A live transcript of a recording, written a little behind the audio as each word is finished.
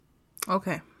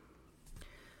Okay.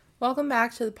 Welcome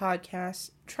back to the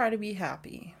podcast, Try to Be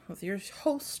Happy, with your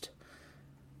host,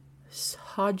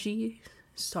 Saji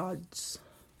Socks.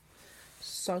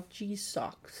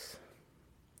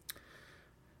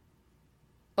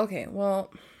 Okay,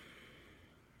 well,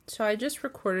 so I just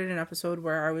recorded an episode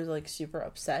where I was like super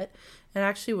upset. It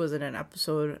actually wasn't an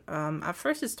episode. At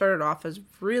first it started off as a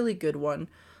really good one,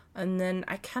 and then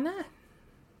I kind of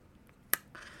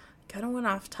went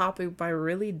off topic by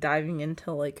really diving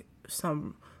into like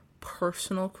some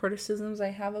personal criticisms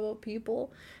I have about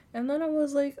people. And then I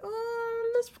was like,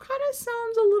 this kind of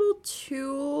sounds a little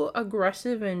too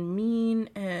aggressive and mean.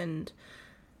 And,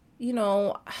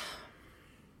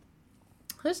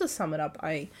 let's just sum it up.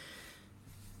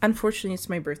 Unfortunately, it's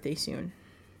my birthday soon,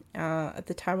 at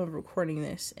the time of recording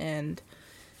this. And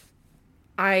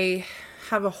I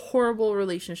have a horrible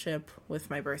relationship with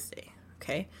my birthday,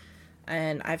 okay?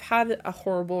 And I've had a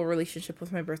horrible relationship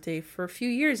with my birthday for a few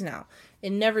years now.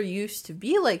 It never used to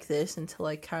be like this until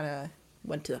I kind of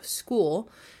went to school.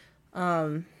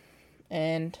 And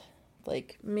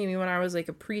like maybe when I was like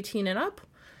a preteen and up,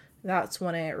 that's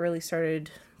when it really started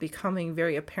becoming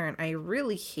very apparent. I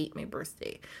really hate my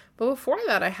birthday. But before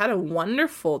that, I had a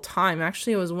wonderful time.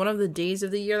 Actually, it was one of the days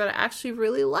of the year that I actually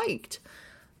really liked.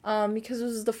 Because it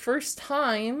was the first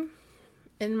time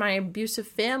in my abusive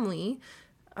family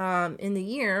in the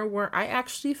year where I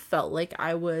actually felt like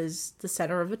I was the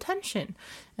center of attention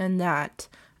and that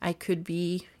I could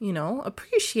be,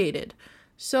 appreciated.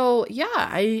 So yeah,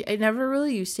 I never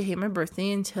really used to hate my birthday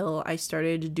until I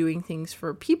started doing things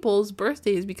for people's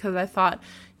birthdays because I thought,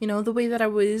 the way that I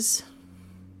was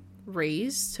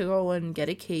raised to go and get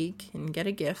a cake and get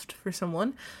a gift for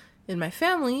someone in my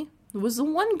family was the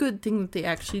one good thing that they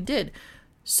actually did.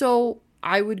 So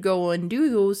I would go and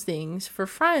do those things for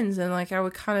friends, and like I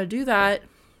would kind of do that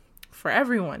for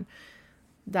everyone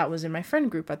that was in my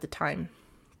friend group at the time.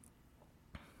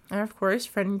 And of course,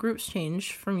 friend groups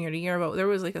changed from year to year, but there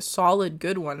was like a solid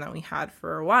good one that we had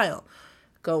for a while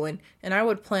going. And I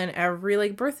would plan every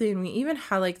like birthday, and we even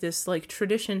had like this like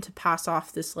tradition to pass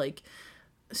off this like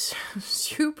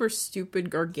super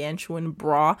stupid gargantuan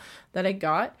bra that I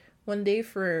got one day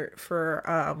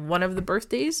for one of the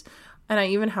birthdays. And I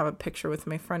even have a picture with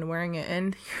my friend wearing it.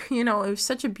 And, it was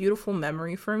such a beautiful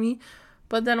memory for me.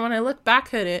 But then when I look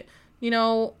back at it,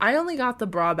 I only got the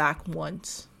bra back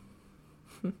once.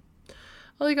 And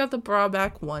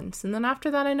then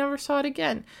after that, I never saw it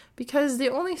again. Because they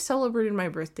only celebrated my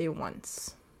birthday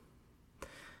once.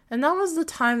 And that was the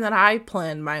time that I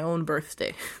planned my own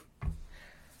birthday.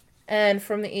 And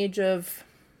from the age of,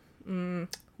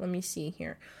 let me see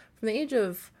here. From the age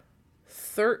of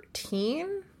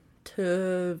 13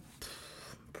 to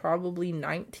probably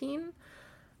 19,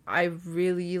 I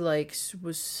really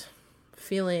was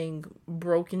feeling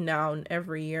broken down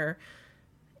every year.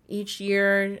 Each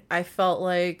year I felt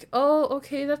like, oh,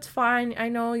 okay, that's fine. I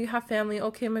know you have family.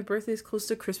 Okay, my birthday is close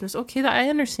to Christmas. Okay, that I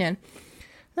understand.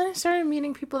 Then I started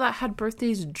meeting people that had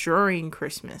birthdays during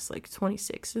Christmas, like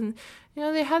 26. And,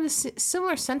 they had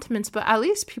similar sentiments, but at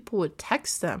least people would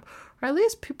text them. Or at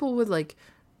least people would,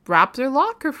 wrap their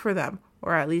locker for them.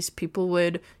 Or at least people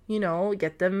would,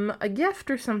 get them a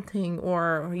gift or something.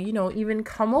 Or, even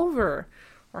come over.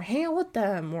 Or hang out with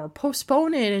them. Or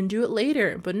postpone it and do it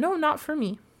later. But no, not for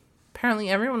me. Apparently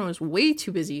everyone was way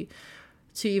too busy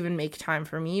to even make time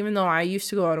for me. Even though I used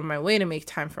to go out of my way to make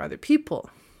time for other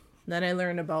people. Then I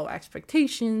learned about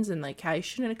expectations and, how I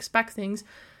shouldn't expect things.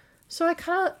 So I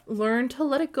kind of learned to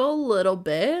let it go a little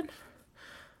bit.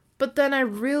 But then I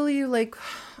really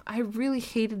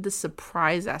hated the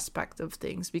surprise aspect of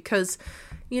things because,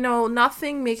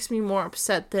 nothing makes me more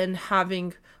upset than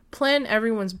having planned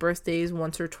everyone's birthdays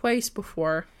once or twice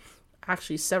before,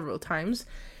 actually several times,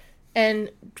 and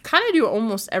kind of do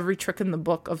almost every trick in the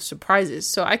book of surprises.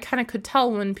 So I kind of could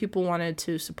tell when people wanted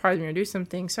to surprise me or do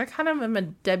something. So I kind of am a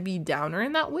Debbie Downer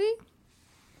in that way.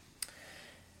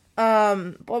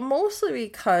 But mostly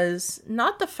because,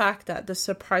 not the fact that the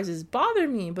surprises bother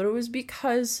me, but it was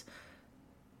because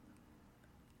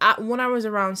when I was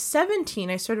around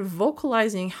 17, I started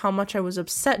vocalizing how much I was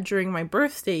upset during my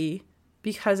birthday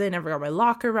because I never got my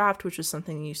locker wrapped, which was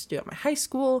something I used to do at my high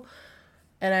school.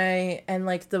 And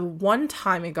the one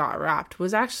time it got wrapped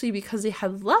was actually because they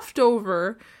had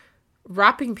leftover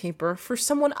wrapping paper for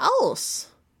someone else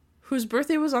whose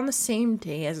birthday was on the same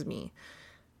day as me.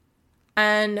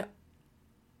 And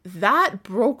that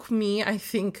broke me, I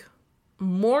think,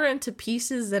 more into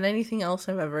pieces than anything else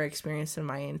I've ever experienced in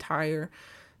my entire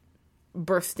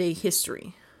birthday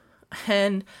history.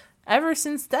 And ever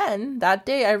since then, that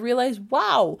day, I realized,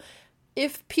 wow,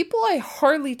 if people I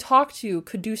hardly talk to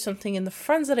could do something, and the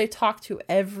friends that I talk to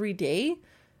every day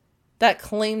that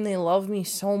claim they love me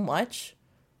so much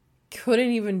couldn't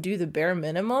even do the bare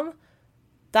minimum,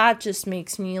 that just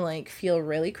makes me like feel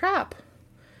really crap.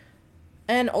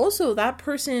 And also, that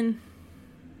person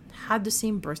had the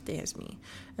same birthday as me,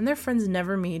 and their friends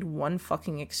never made one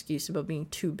fucking excuse about being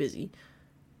too busy.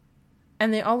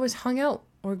 And they always hung out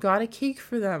or got a cake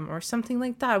for them or something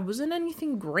like that. It wasn't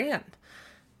anything grand.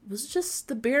 It was just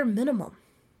the bare minimum.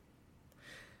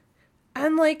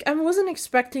 And like, I wasn't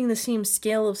expecting the same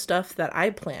scale of stuff that I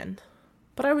planned,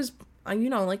 but I was,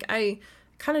 I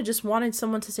kind of just wanted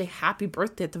someone to say happy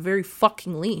birthday at the very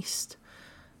fucking least.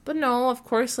 But no, of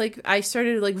course, like, I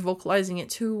started, like, vocalizing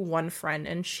it to one friend,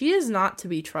 and she is not to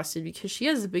be trusted because she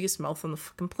has the biggest mouth on the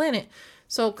fucking planet.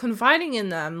 So confiding in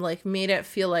them, like, made it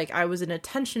feel like I was an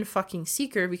attention fucking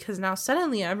seeker, because now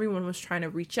suddenly everyone was trying to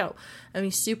reach out. I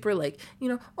mean, super, like,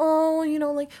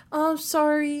 oh,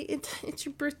 sorry, it's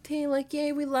your birthday, like,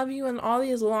 yay, we love you, and all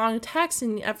these long texts.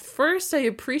 And at first I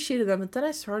appreciated them, but then I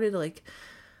started, like,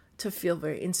 to feel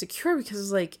very insecure,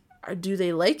 because, like, do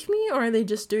they like me, or are they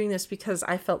just doing this because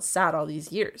I felt sad all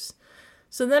these years?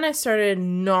 So then I started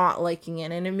not liking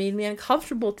it, and it made me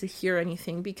uncomfortable to hear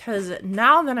anything, because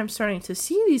now that I'm starting to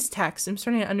see these texts, I'm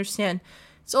starting to understand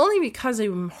it's only because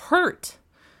I'm hurt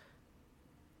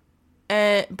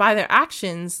by their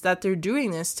actions that they're doing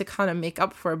this to kind of make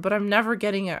up for it. But I'm never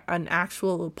getting an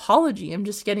actual apology. I'm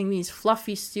just getting these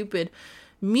fluffy, stupid,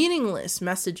 meaningless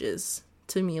messages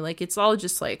to me. Like, it's all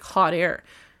just like hot air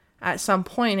at some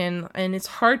point, and it's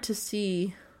hard to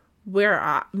see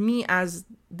where me as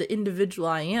the individual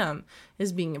I am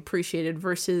is being appreciated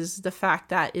versus the fact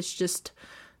that it's just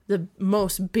the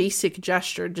most basic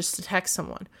gesture just to text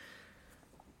someone.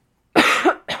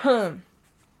 And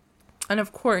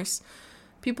of course,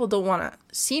 people don't want to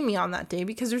see me on that day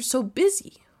because they're so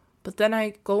busy. But then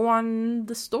I go on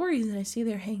the stories and I see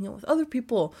they're hanging out with other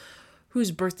people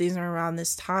whose birthdays are around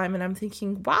this time, and I'm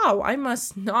thinking, wow, I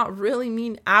must not really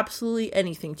mean absolutely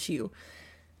anything to you.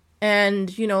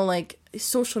 And, like,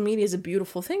 social media is a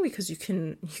beautiful thing because you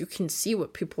can see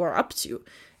what people are up to.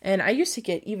 And I used to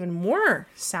get even more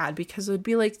sad because it would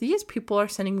be like, these people are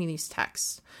sending me these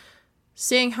texts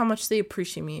saying how much they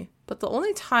appreciate me, but the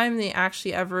only time they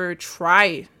actually ever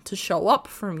try to show up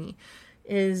for me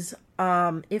is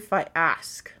if I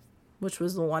ask, which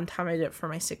was the one time I did it for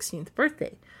my 16th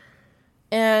birthday.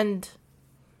 And,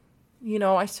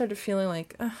 I started feeling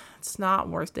like, it's not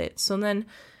worth it. So then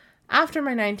after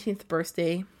my 19th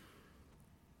birthday,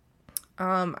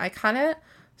 on my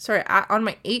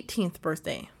 18th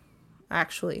birthday,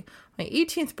 actually, my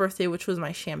 18th birthday, which was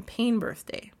my champagne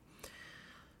birthday,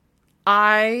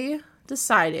 I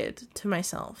decided to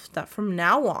myself that from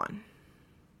now on,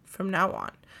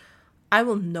 I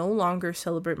will no longer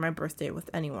celebrate my birthday with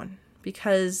anyone,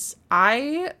 because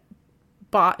I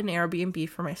bought an Airbnb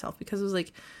for myself, because it was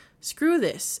like, screw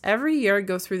this. Every year I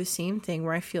go through the same thing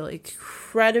where I feel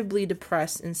incredibly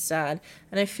depressed and sad,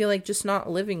 and I feel like just not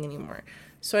living anymore.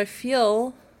 So I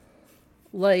feel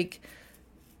like,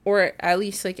 or at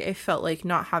least like I felt like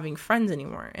not having friends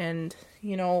anymore. And,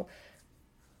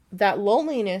 that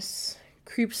loneliness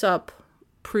creeps up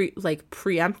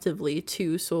preemptively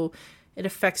too. So it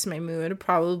affects my mood,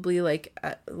 probably like,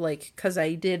 cause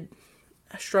I did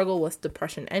struggle with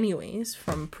depression anyways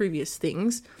from previous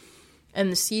things.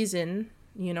 And the season,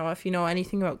 if you know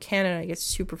anything about Canada, it gets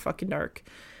super fucking dark.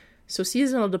 So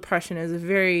seasonal depression is a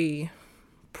very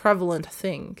prevalent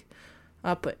thing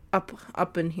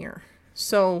up in here.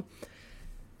 So,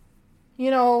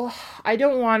 I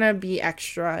don't want to be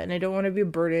extra, and I don't want to be a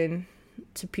burden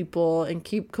to people and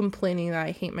keep complaining that I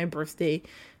hate my birthday.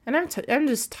 And I'm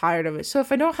just tired of it. So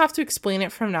if I don't have to explain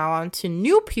it from now on to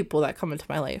new people that come into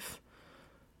my life,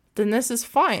 then this is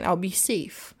fine. I'll be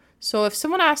safe. So if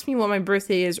someone asks me what my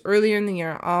birthday is earlier in the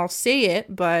year, I'll say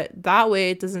it, but that way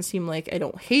it doesn't seem like I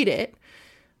don't hate it.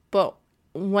 But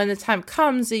when the time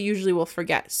comes, they usually will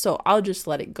forget. So I'll just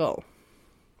let it go.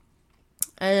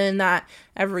 And that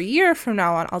every year from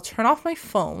now on, I'll turn off my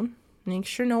phone, make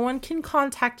sure no one can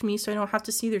contact me so I don't have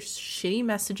to see their shitty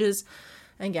messages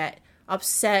and get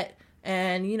upset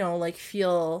and,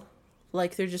 feel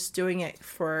like they're just doing it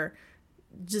for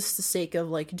just the sake of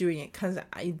doing it because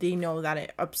they know that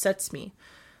it upsets me.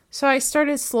 So I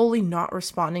started slowly not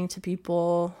responding to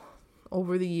people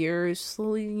over the years,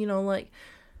 slowly,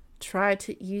 try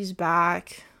to ease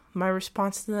back my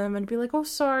response to them and be like, oh,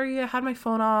 sorry, I had my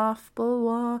phone off, blah, blah,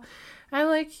 blah.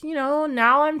 I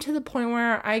now I'm to the point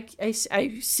where I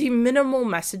see minimal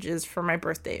messages for my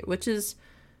birthday, which is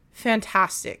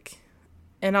fantastic.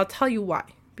 And I'll tell you why.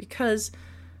 Because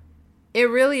it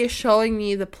really is showing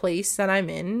me the place that I'm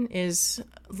in is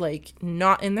like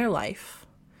not in their life.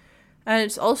 And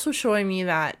it's also showing me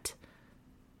that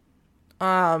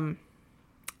I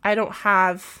don't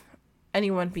have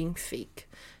anyone being fake.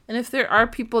 And if there are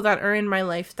people that are in my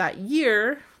life that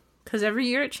year, because every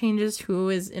year it changes who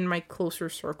is in my closer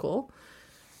circle,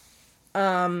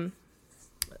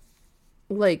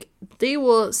 like, they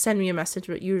will send me a message,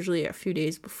 but usually a few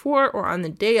days before or on the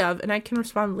day of, and I can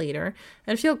respond later.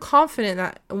 And feel confident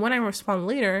that when I respond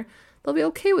later, they'll be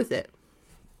okay with it.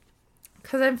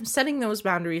 Because I'm setting those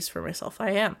boundaries for myself.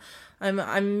 I am.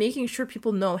 I'm making sure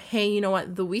people know, hey, you know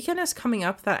what? The weekend is coming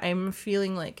up that I'm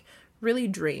feeling, like, really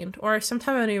drained. Or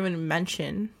sometimes I don't even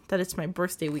mention that it's my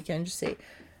birthday weekend. Just say,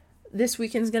 this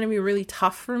weekend's going to be really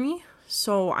tough for me.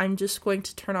 So I'm just going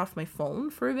to turn off my phone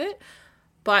for a bit.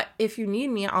 But if you need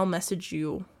me, I'll message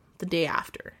you the day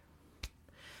after.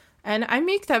 And I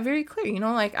make that very clear, you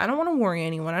know, like, I don't want to worry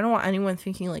anyone. I don't want anyone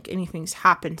thinking, like, anything's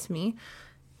happened to me.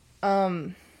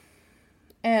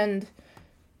 And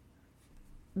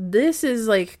this is,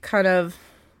 like, kind of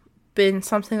been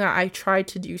something that I try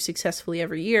to do successfully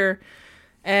every year.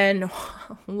 And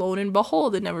lo and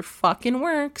behold, it never fucking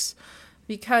works.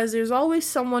 Because there's always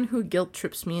someone who guilt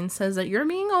trips me and says that you're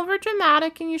being over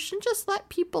dramatic and you should just let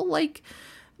people, like,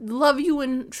 love you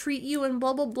and treat you and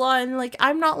blah, blah, blah. And, like,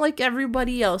 I'm not like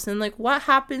everybody else. And, like, what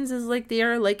happens is, like, they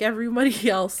are like everybody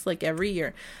else, like, every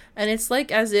year. And it's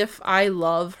like as if I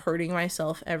love hurting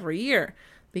myself every year.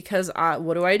 Because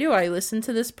what do? I listen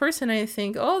to this person and I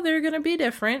think, oh, they're going to be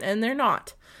different, and they're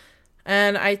not.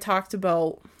 And I talked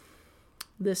about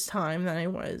this time that I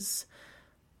was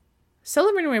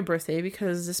celebrating my birthday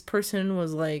because this person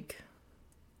was like,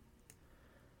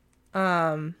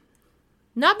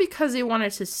 not because they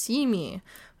wanted to see me,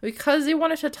 because they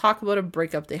wanted to talk about a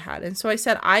breakup they had. And so I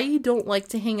said, I don't like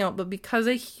to hang out, but because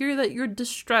I hear that you're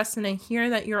distressed and I hear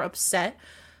that you're upset,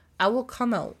 I will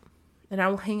come out and I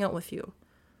will hang out with you.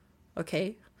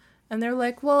 Okay? And they're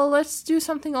like, well, let's do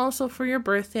something also for your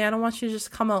birthday. I don't want you to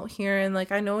just come out here and,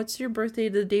 like, I know it's your birthday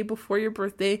the day before your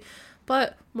birthday,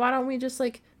 but why don't we just,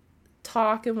 like,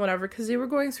 talk and whatever, because they were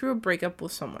going through a breakup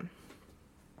with someone.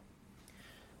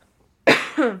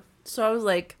 So I was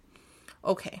like,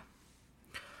 okay,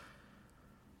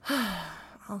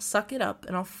 I'll suck it up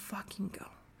and I'll fucking go.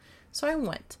 So I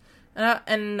went.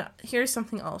 And here's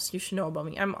something else you should know about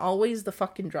me. I'm always the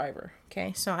fucking driver,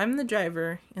 okay? So I'm the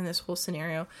driver in this whole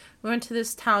scenario. We went to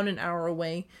this town an hour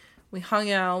away. We hung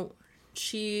out.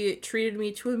 She treated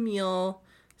me to a meal,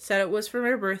 said it was for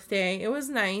my birthday. It was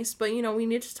nice, but, you know, we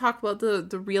need to talk about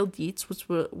the real deets,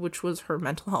 which was her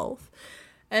mental health.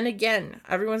 And again,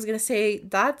 everyone's going to say,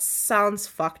 that sounds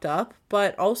fucked up,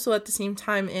 but also at the same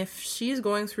time, if she's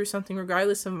going through something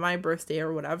regardless of my birthday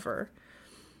or whatever,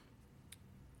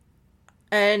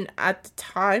 and at the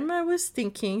time I was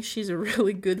thinking she's a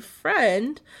really good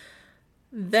friend,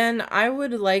 then I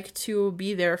would like to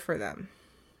be there for them.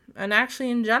 And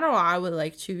actually, in general, I would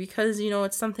like to, because, you know,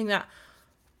 it's something that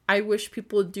I wish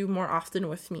people would do more often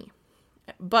with me.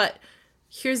 But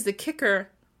here's the kicker.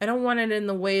 I don't want it in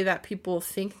the way that people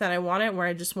think that I want it, where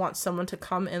I just want someone to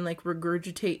come and, like,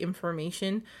 regurgitate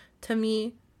information to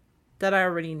me that I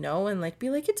already know and, like,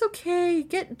 be like, it's okay,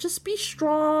 just be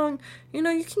strong, you know,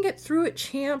 you can get through it,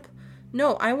 champ.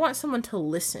 No, I want someone to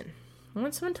listen.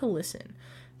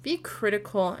 Be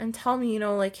critical and tell me, you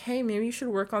know, like, hey, maybe you should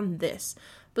work on this.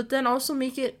 But then also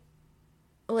make it,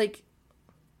 like,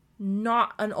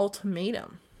 not an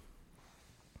ultimatum.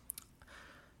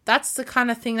 That's the kind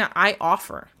of thing that I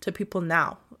offer to people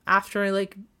now. After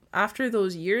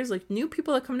those years, like, new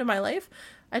people that come to my life,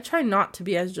 I try not to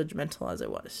be as judgmental as I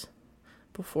was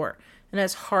before, and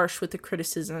as harsh with the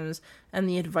criticisms and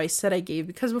the advice that I gave,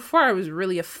 because before I was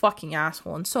really a fucking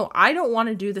asshole, and so I don't want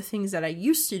to do the things that I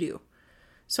used to do.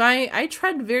 So I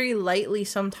tread very lightly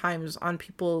sometimes on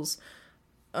people's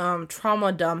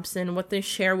trauma dumps and what they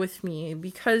share with me,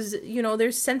 because, you know,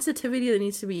 there's sensitivity that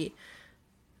needs to be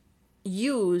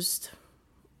used,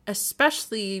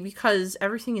 especially because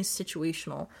everything is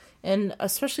situational, and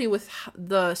especially with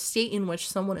the state in which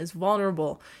someone is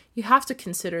vulnerable, you have to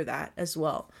consider that as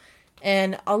well.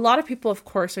 And a lot of people, of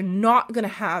course, are not going to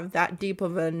have that deep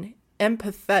of an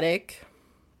empathetic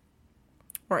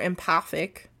or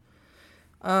empathic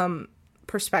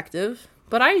perspective,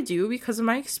 but I do, because of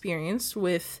my experience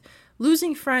with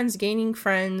losing friends, gaining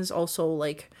friends, also,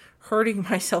 like, hurting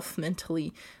myself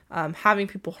mentally, having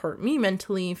people hurt me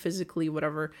mentally, physically,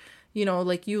 whatever. You know,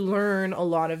 like, you learn a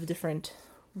lot of different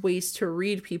ways to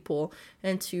read people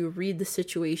and to read the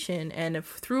situation. And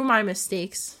through my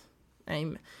mistakes,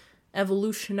 I'm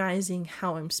evolutionizing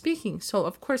how I'm speaking. So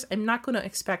of course, I'm not going to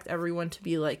expect everyone to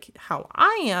be like how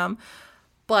I am,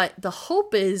 but the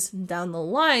hope is down the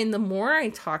line, the more I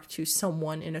talk to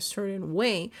someone in a certain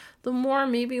way, the more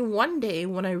maybe one day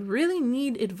when I really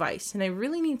need advice and I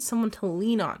really need someone to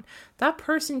lean on, that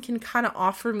person can kind of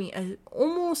offer me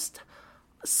almost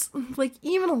like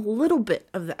even a little bit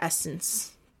of the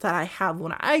essence that I have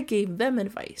when I gave them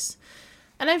advice.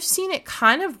 And I've seen it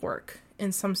kind of work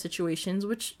in some situations,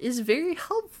 which is very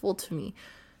helpful to me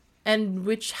and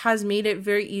which has made it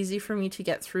very easy for me to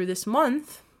get through this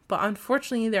month. But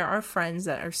unfortunately, there are friends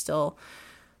that are still,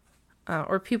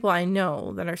 or people I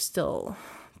know that are still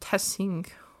testing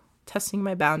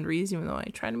my boundaries, even though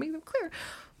I try to make them clear,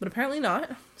 but apparently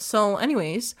not. So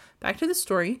anyways, back to the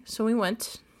story. So we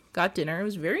went, got dinner. It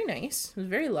was very nice. It was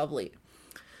very lovely.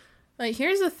 Like,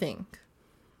 here's the thing.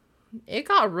 It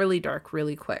got really dark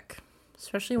really quick,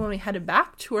 especially when we headed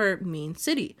back to our main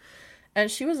city. And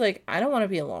she was like, I don't want to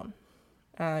be alone.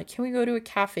 Can we go to a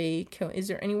cafe? Is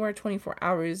there anywhere 24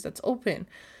 hours that's open? And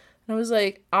I was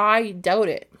like, I doubt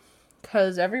it.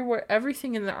 Because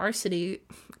everything in our city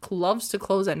loves to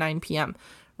close at 9 p.m.,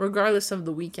 regardless of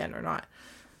the weekend or not.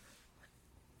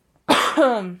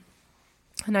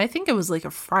 And I think it was like a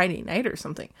Friday night or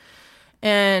something.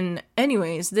 And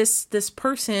anyways, this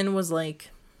person was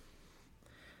like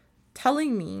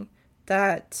telling me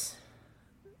that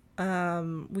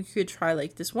we could try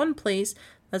like this one place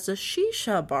that's a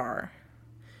shisha bar.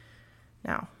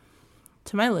 Now,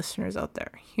 to my listeners out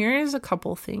there, here's a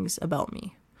couple things about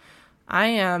me. I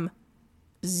am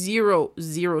zero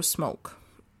smoke.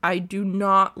 I do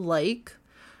not like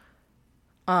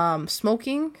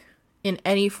smoking in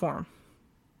any form.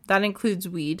 That includes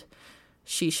weed,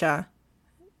 shisha,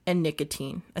 and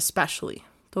nicotine, especially.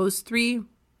 Those three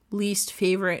least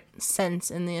favorite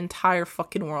scents in the entire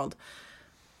fucking world.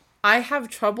 I have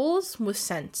troubles with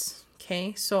scents,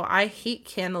 okay? So I hate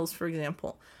candles, for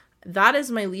example. That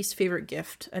is my least favorite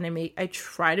gift, and I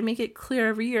try to make it clear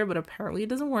every year, but apparently it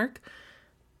doesn't work.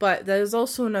 But that is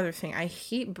also another thing. I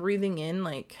hate breathing in,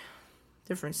 like,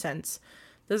 different scents.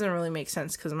 Doesn't really make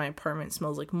sense because my apartment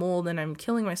smells like mold, and I'm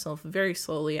killing myself very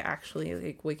slowly, actually,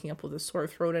 like, waking up with a sore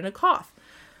throat and a cough.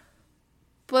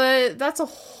 But that's a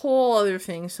whole other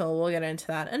thing, so we'll get into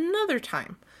that another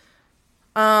time.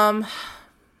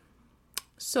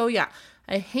 So yeah,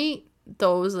 I hate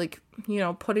those, like, you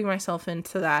know, putting myself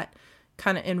into that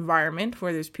kind of environment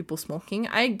where there's people smoking.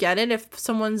 I get it if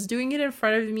someone's doing it in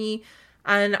front of me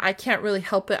and I can't really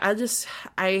help it.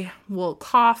 I will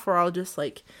cough, or I'll just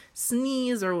like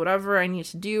sneeze or whatever I need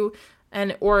to do,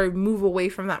 or move away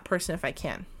from that person if I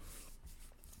can.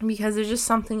 Because there's just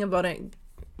something about it,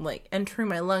 like, entering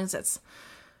my lungs that's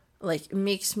like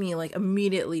makes me like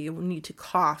immediately need to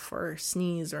cough or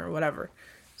sneeze or whatever.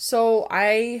 So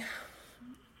I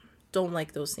don't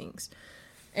like those things.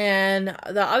 And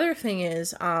the other thing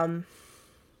is, I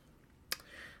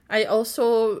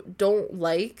also don't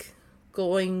like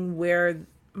going where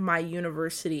my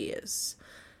university is.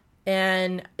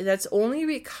 And that's only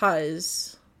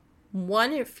because,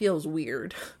 one, it feels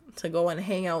weird to go and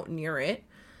hang out near it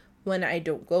when I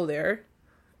don't go there.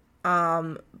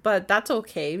 But that's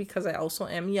okay because I also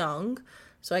am young,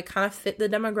 so I kind of fit the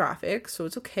demographic, so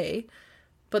it's okay.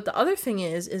 But the other thing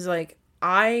is like,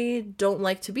 I don't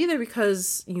like to be there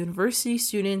because university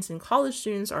students and college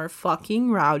students are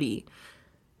fucking rowdy.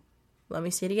 Let me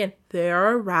say it again. They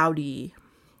are rowdy.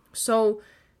 So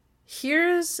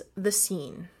here's the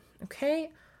scene,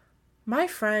 okay? My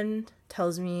friend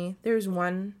tells me there's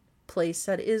one place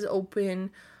that is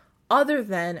open other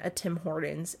than a Tim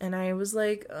Hortons. And I was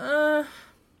like,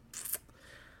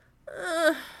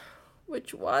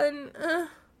 which one?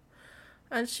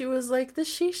 And she was like, the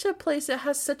shisha place, it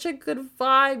has such a good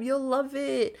vibe. You'll love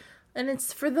it. And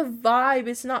it's for the vibe.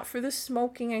 It's not for the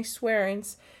smoking, I swear.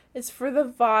 It's for the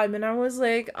vibe. And I was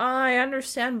like, I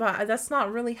understand, but that's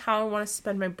not really how I want to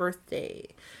spend my birthday.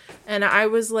 And I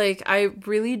was like, I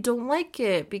really don't like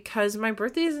it because my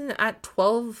birthday isn't at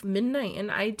 12 midnight.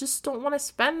 And I just don't want to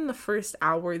spend the first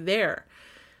hour there.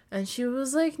 And she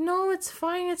was like, no, it's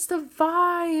fine. It's the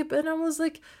vibe. And I was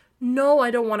like, no,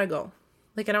 I don't want to go.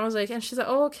 Like, and I was like, and she's like,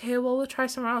 oh, okay, well, we'll try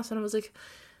somewhere else. And I was like,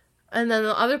 and then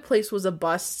the other place was a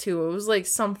bus too. It was like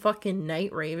some fucking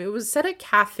night rave. It was set a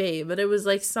cafe, but it was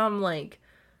like some like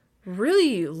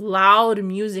really loud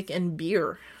music and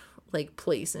beer like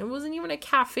place. And it wasn't even a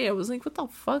cafe. I was like, what the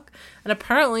fuck? And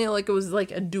apparently like it was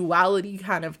like a duality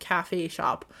kind of cafe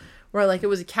shop where like it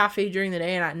was a cafe during the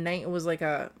day and at night it was like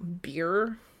a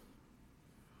beer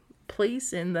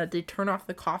place, and that they turn off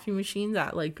the coffee machines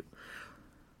at like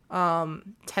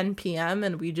 10 p.m.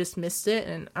 and we just missed it.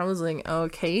 And I was like,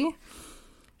 okay,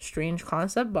 strange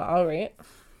concept, but all right.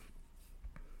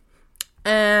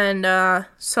 And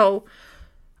so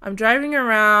I'm driving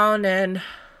around, and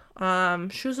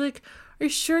she was like, are you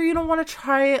sure you don't want to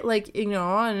try it? Like, you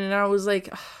know, and I was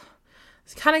like,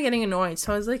 it's kind of getting annoyed.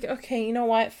 So I was like, okay, you know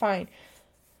what? Fine.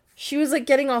 She was like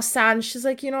getting all sad, and she's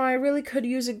like, you know, I really could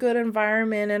use a good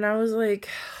environment. And I was like,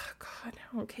 God,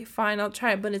 okay, fine, I'll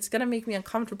try it, but it's gonna make me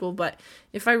uncomfortable. But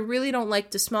if I really don't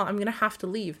like the smell, I'm gonna have to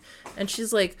leave. And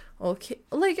she's like, okay,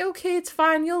 it's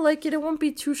fine, you'll like it, it won't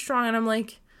be too strong. And I'm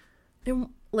like, in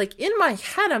my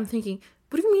head, I'm thinking,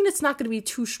 what do you mean it's not gonna be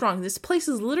too strong? This place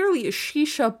is literally a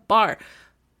shisha bar.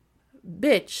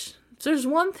 Bitch, there's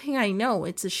one thing I know,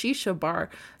 it's a shisha bar,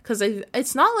 because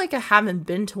it's not like I haven't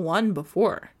been to one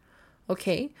before.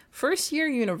 Okay, first year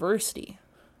university.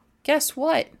 Guess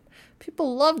what?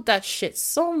 People loved that shit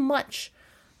so much.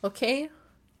 Okay?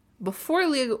 Before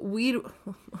weed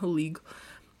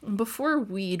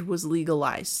was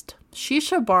legalized,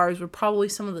 shisha bars were probably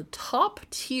some of the top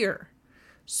tier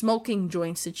smoking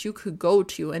joints that you could go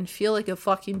to and feel like a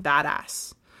fucking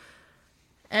badass.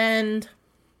 And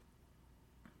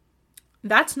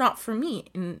that's not for me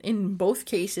in both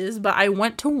cases, but I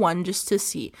went to one just to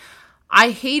see.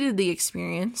 I hated the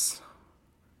experience.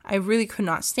 I really could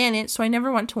not stand it, so I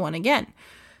never went to one again.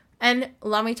 And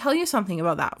let me tell you something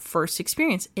about that first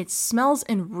experience. It smells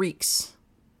and reeks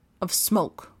of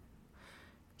smoke.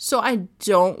 So I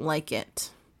don't like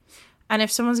it. And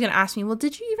if someone's going to ask me, well,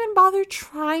 did you even bother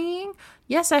trying?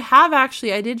 Yes, I have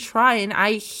actually. I did try, and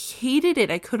I hated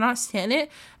it. I could not stand it,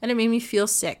 and it made me feel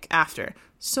sick after.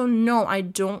 So no, I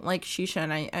don't like shisha,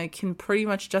 and I can pretty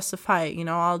much justify it. You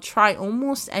know, I'll try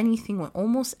almost anything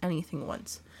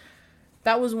once.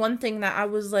 That was one thing that I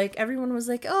was like, everyone was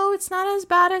like, oh, it's not as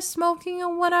bad as smoking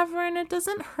or whatever, and it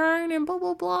doesn't hurt, and blah,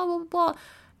 blah, blah, blah, blah.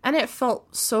 And it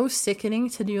felt so sickening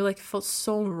to do, like, it felt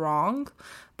so wrong.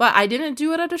 But I didn't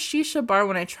do it at a shisha bar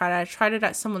when I tried it. I tried it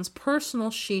at someone's personal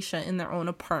shisha in their own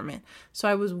apartment. So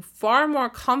I was far more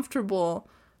comfortable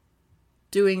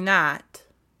doing that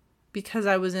because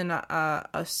I was in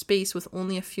a space with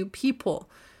only a few people.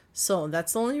 So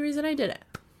that's the only reason I did it.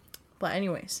 But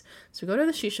anyways, so we go to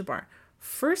the shisha bar.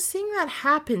 First thing that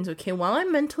happens, okay, while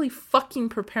I'm mentally fucking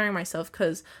preparing myself,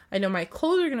 because I know my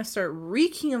clothes are going to start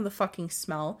reeking of the fucking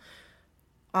smell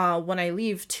when I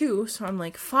leave too. So I'm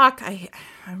like, fuck, I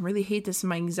really hate this.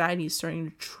 My anxiety is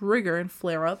starting to trigger and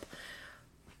flare up.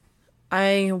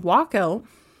 I walk out.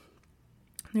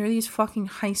 There are these fucking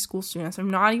high school students. I'm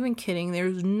not even kidding.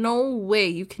 There's no way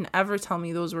you can ever tell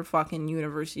me those were fucking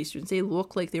university students. They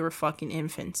look like they were fucking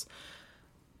infants.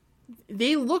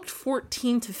 They looked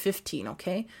 14 to 15,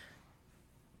 okay?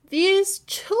 These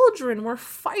children were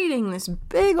fighting this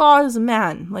big Oz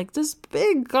man, like this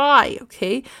big guy,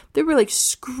 okay? They were like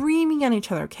screaming at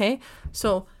each other, okay?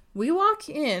 So we walk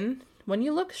in. When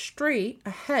you look straight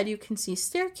ahead, you can see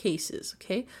staircases,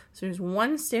 okay? So there's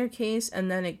one staircase, and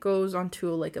then it goes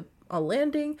onto like a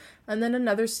landing, and then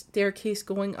another staircase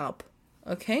going up,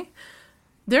 okay?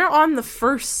 They're on the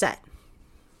first set.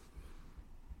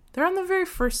 They're on the very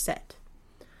first set.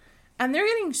 And they're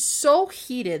getting so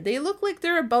heated. They look like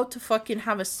they're about to fucking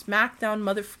have a smackdown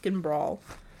motherfucking brawl.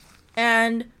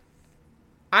 And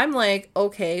I'm like,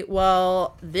 okay,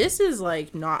 well, this is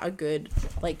like not a good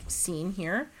like scene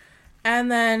here.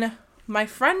 And then my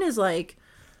friend is like,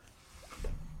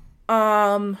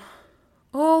 oh,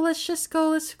 let's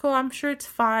go. I'm sure it's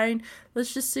fine.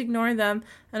 Let's just ignore them.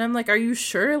 And I'm like, are you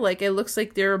sure? Like, it looks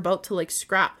like they're about to like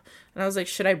scrap. And I was like,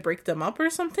 should I break them up or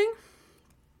something?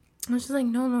 And she's like,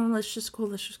 no, let's just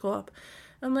go up.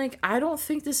 I'm like, I don't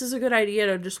think this is a good idea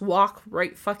to just walk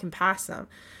right fucking past them.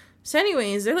 So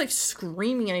anyways, they're like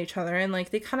screaming at each other, and like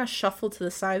they kind of shuffled to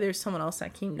the side. There's someone else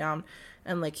that came down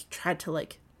and like tried to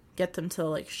like get them to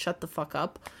like shut the fuck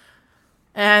up.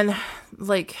 And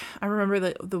like I remember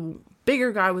the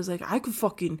bigger guy was like, I could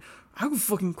fucking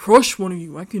crush one of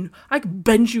you. I can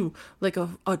bend you like a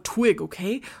twig,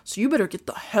 okay? So you better get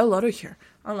the hell out of here.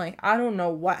 I'm like, I don't know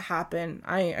what happened.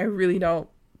 I really don't.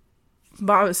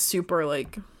 But I was super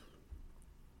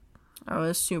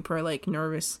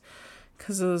nervous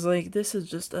because it was like, this is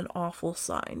just an awful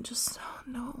sign. Just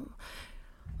no.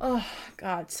 Oh,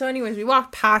 God. So anyways, we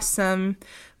walk past them.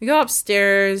 We go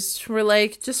upstairs. We're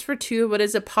like, just for two, but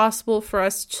is it possible for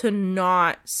us to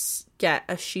not get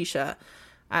a shisha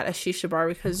at a shisha bar?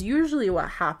 Because usually what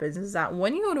happens is that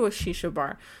when you go to a shisha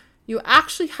bar, you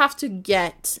actually have to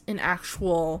get an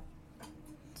actual,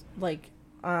 like,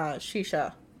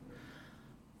 shisha.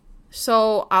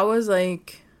 So I was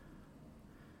like,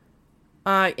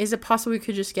 is it possible we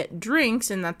could just get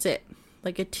drinks and that's it?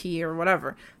 like a tea or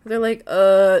whatever. They're like,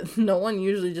 no one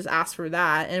usually just asks for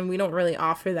that, and we don't really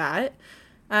offer that.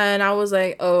 And I was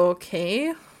like,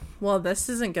 okay, well, this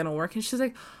isn't gonna work. And she's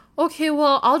like, okay,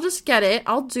 well, I'll just get it.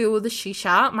 I'll do the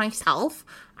shisha myself.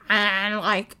 And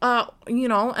like,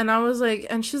 and I was like,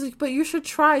 and she's like, but you should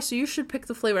try, so you should pick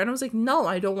the flavor. And I was like, no,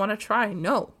 I don't want to try,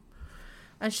 no.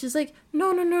 And she's like,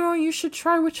 no, you should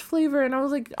try which flavor. And I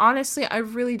was like, honestly, I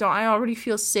really don't. I already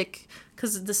feel sick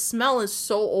because the smell is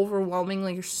so overwhelming.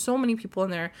 Like, there's so many people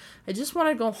in there. I just want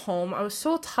to go home. I was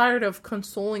so tired of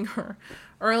consoling her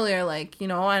earlier,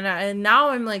 and now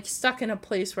I'm, like, stuck in a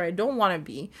place where I don't want to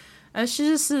be. And she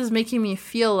just is making me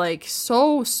feel, like,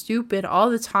 so stupid all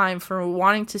the time for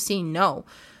wanting to say no.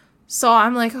 So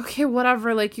I'm like, okay,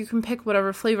 whatever. Like, you can pick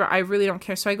whatever flavor. I really don't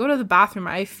care. So I go to the bathroom.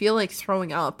 I feel like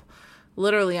throwing up.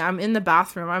 Literally, I'm in the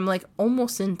bathroom. I'm, like,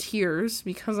 almost in tears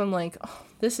because I'm like, oh,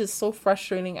 this is so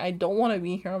frustrating. I don't want to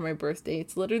be here on my birthday.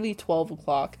 It's literally 12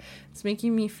 o'clock. It's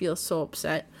making me feel so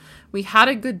upset. We had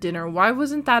a good dinner. Why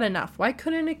wasn't that enough? Why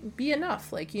couldn't it be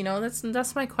enough? Like,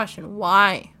 that's my question.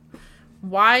 Why?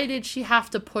 Why did she have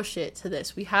to push it to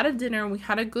this? We had a dinner. We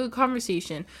had a good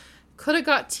conversation. Could have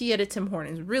got tea at a Tim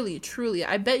Hortons. Really, truly.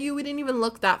 I bet you we didn't even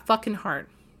look that fucking hard.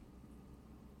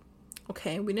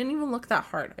 Okay? We didn't even look that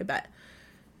hard, I bet.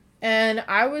 And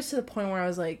I was to the point where I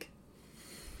was like,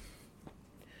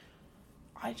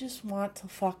 I just want to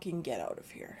fucking get out of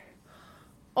here.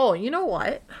 Oh, you know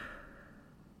what?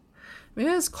 Maybe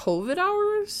it's COVID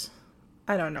hours?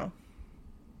 I don't know.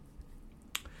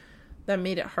 That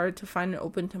made it hard to find an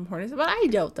open Tim Hortons. But I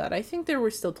doubt that. I think there were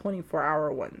still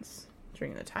 24-hour ones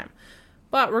during the time.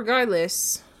 But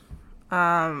regardless,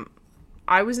 I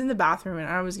was in the bathroom and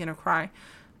I was going to cry.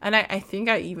 And I think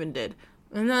I even did.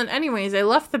 And then anyways, I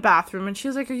left the bathroom and she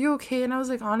was like, are you okay? And I was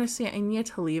like, honestly, I need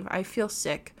to leave. I feel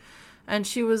sick. And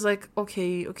she was like,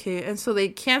 okay. And so they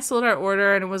canceled our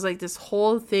order and it was like this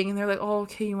whole thing. And they're like, oh,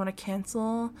 okay, you want to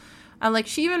cancel? And like,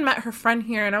 she even met her friend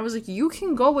here. And I was like, you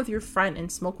can go with your friend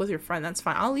and smoke with your friend. That's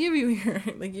fine. I'll leave you here.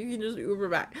 Like, you can just Uber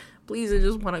back. Please, I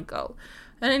just want to go.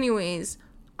 And anyways,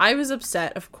 I was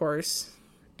upset, of course.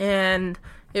 And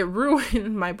it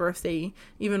ruined my birthday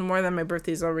even more than my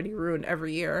birthday's already ruined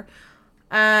every year.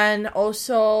 And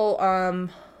also,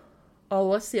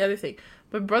 what's the other thing?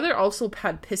 My brother also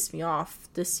had pissed me off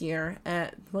this year,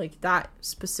 at like that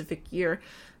specific year.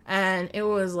 And it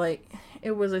was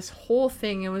this whole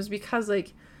thing. It was because,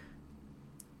 like,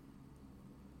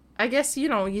 I guess, he's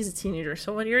a teenager.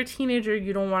 So when you're a teenager,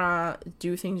 you don't want to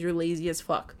do things. You're lazy as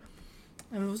fuck.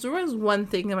 And there was one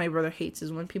thing that my brother hates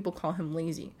is when people call him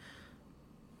lazy.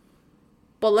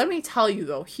 But let me tell you,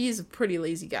 though, he's a pretty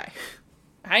lazy guy.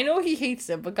 I know he hates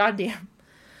it, but goddamn.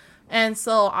 And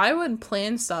so I would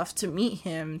plan stuff to meet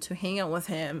him, to hang out with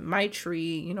him, my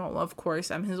tree, of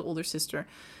course, I'm his older sister.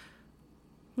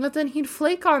 But then he'd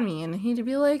flake on me and he'd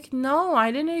be like, no,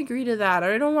 I didn't agree to that,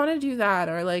 or I don't want to do that,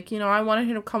 or like, I wanted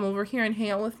him to come over here and hang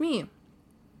out with me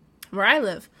where I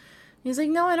live. He's like,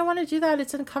 no, I don't want to do that.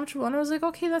 It's uncomfortable. And I was like,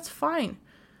 okay, that's fine.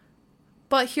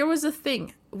 But here was the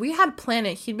thing. We had planned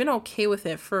it. He'd been okay with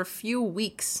it for a few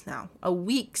weeks now.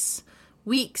 Weeks,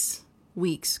 guys,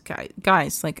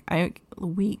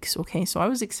 weeks. Okay. So I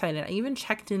was excited. I even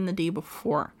checked in the day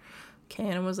before. Okay.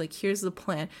 And I was like, here's the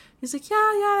plan. He's like,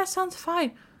 yeah, that sounds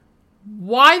fine.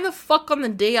 Why the fuck on the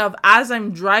day of, as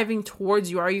I'm driving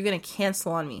towards you, are you going to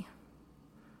cancel on me?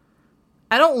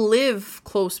 I don't live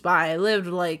close by. I lived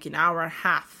like an hour and a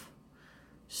half.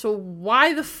 So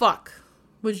why the fuck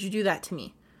would you do that to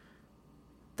me?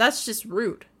 That's just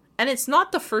rude. And it's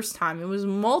not the first time. It was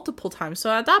multiple times.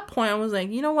 So at that point, I was like,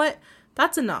 you know what?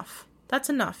 That's enough. That's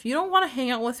enough. You don't want to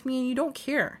hang out with me and you don't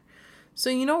care. So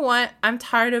you know what? I'm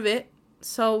tired of it.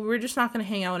 So we're just not going to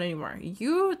hang out anymore.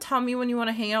 You tell me when you want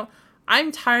to hang out.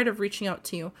 I'm tired of reaching out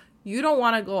to you. You don't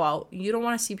want to go out. You don't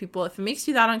want to see people. If it makes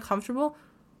you that uncomfortable,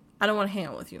 I don't want to hang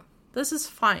out with you. This is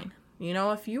fine.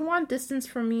 If you want distance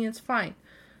from me, it's fine.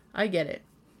 I get it.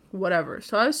 Whatever.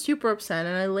 So I was super upset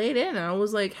and I laid in and I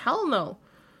was like, hell no.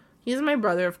 He's my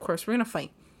brother, of course. We're going to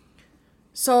fight.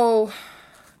 So,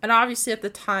 and obviously at the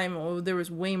time, there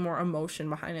was way more emotion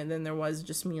behind it than there was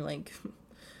just me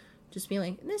being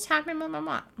like, this happened, blah, blah,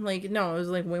 blah. Like, no, it was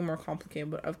like way more complicated,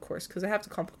 but of course, because I have to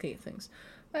complicate things.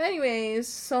 But anyways,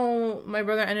 so my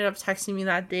brother ended up texting me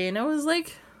that day and I was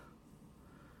like,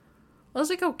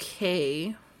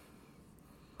 okay.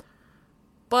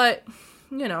 But,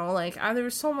 there were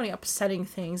so many upsetting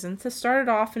things. And to start it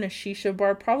off in a shisha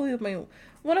bar, probably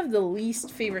one of the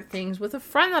least favorite things with a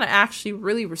friend that I actually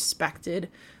really respected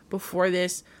before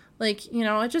this.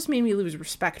 It just made me lose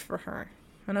respect for her.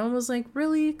 And I was like,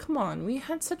 really? Come on. We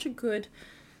had such a good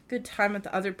good time at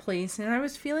the other place, and I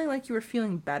was feeling like you were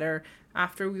feeling better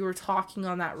after we were talking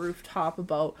on that rooftop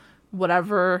about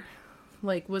whatever,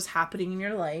 like, was happening in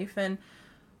your life, and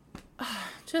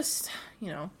just,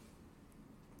 and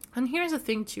here's the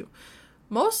thing, too.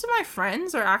 Most of my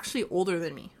friends are actually older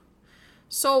than me.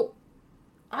 So,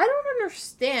 I don't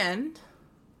understand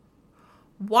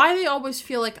why they always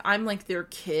feel like I'm like their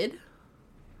kid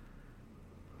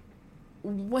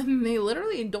when they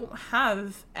literally don't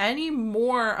have any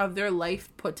more of their life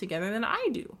put together than I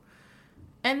do.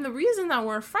 And the reason that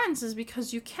we're friends is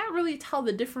because you can't really tell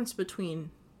the difference between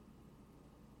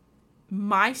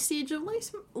my stage of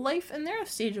life and their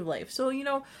stage of life. So,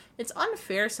 it's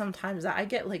unfair sometimes that I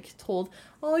get, like, told,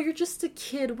 oh, you're just a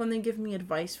kid when they give me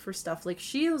advice for stuff. Like,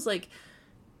 she was like,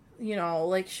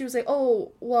 she was like,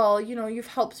 oh, well, you've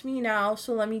helped me now,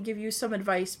 so let me give you some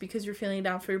advice because you're feeling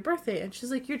down for your birthday. And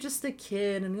she's like, you're just a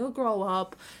kid and you'll grow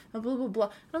up and blah, blah, blah.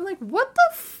 And I'm like, what the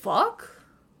fuck?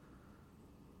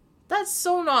 That's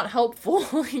so not helpful.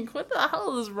 Like, what the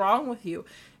hell is wrong with you?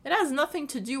 It has nothing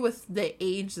to do with the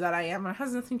age that I am. It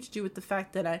has nothing to do with the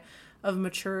fact that of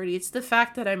maturity. It's the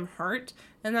fact that I'm hurt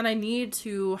and that I need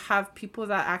to have people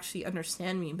that actually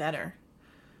understand me better.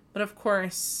 But of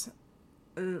course,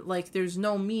 like, there's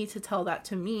no me to tell that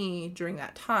to me during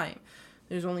that time.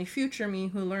 There's only future me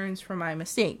who learns from my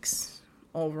mistakes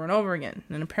over and over again.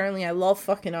 And apparently I love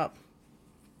fucking up.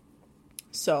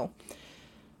 So,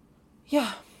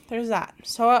 yeah. There's that.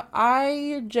 So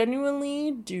I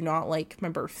genuinely do not like my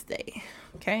birthday,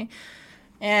 okay?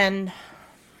 And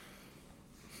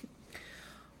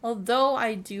although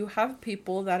I do have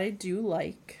people that I do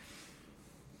like,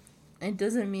 it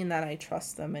doesn't mean that I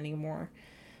trust them anymore.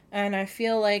 And I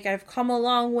feel like I've come a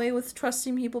long way with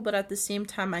trusting people, but at the same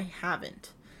time, I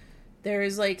haven't.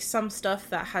 There's, like, some stuff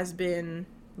that has been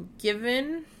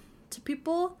given to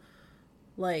people,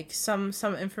 like some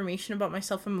information about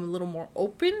myself I'm a little more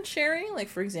open sharing. Like,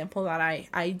 for example, that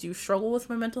I do struggle with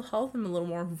my mental health. I'm a little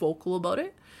more vocal about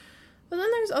it. But then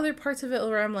there's other parts of it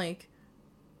where I'm like,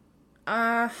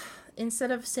 instead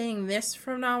of saying this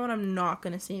from now on, I'm not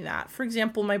going to say that. For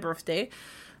example, my birthday.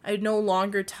 I no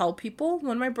longer tell people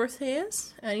when my birthday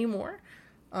is anymore.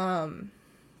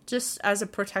 Just as a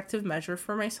protective measure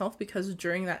for myself, because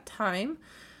during that time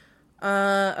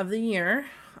of the year,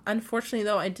 unfortunately,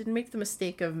 though, I did make the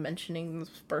mistake of mentioning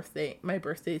my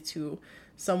birthday to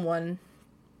someone,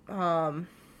 and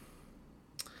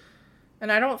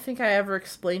I don't think I ever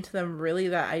explained to them really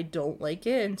that I don't like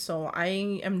it, and so I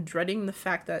am dreading the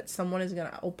fact that someone is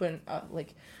gonna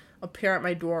appear at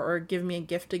my door or give me a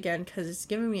gift again, because it's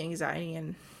giving me anxiety,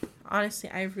 and honestly,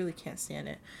 I really can't stand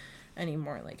it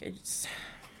anymore. Like,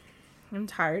 I'm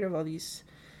tired of all these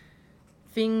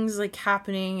things, like,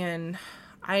 happening, and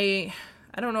I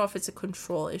don't know if it's a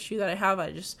control issue that I have.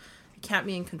 I can't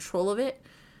be in control of it.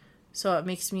 So it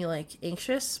makes me, like,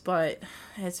 anxious, but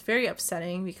it's very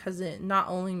upsetting because it not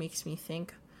only makes me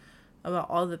think about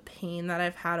all the pain that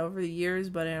I've had over the years,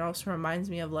 but it also reminds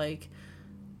me of, like,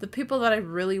 the people that I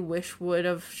really wish would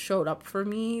have showed up for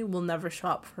me will never show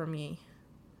up for me.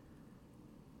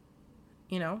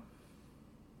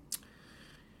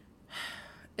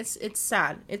 It's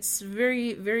sad. It's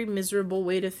very, very miserable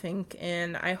way to think,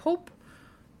 and I hope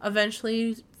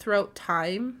eventually, throughout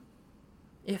time,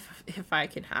 if I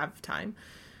can have time,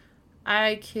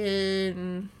 I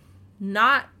can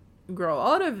not grow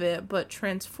out of it, but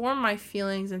transform my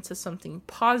feelings into something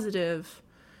positive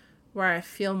where I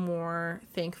feel more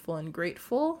thankful and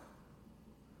grateful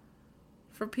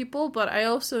for people. But I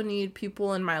also need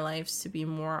people in my lives to be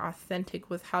more authentic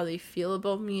with how they feel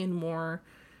about me and more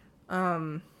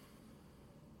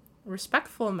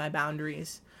respectful in my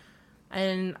boundaries.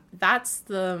 And that's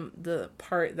the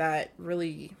part that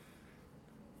really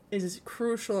is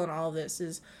crucial in all this,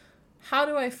 is how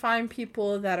do I find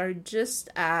people that are just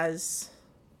as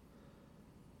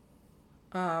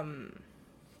empathetic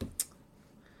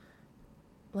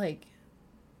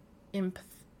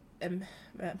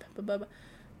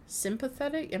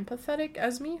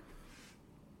as me.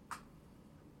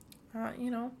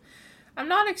 I'm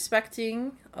not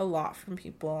expecting a lot from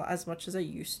people as much as I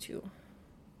used to.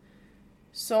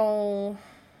 So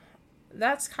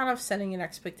that's kind of setting an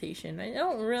expectation. I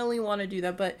don't really want to do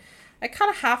that, but I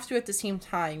kind of have to at the same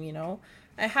time,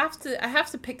 I have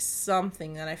to pick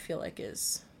something that I feel like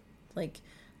is, like,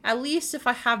 at least if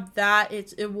I have that,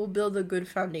 it will build a good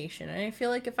foundation. And I feel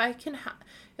like if I can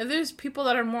if there's people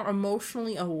that are more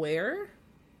emotionally aware,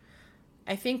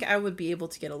 I think I would be able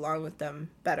to get along with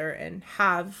them better and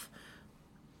have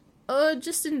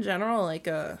just in general, like,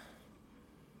 a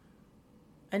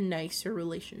nicer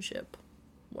relationship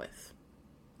with.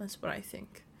 That's what I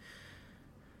think.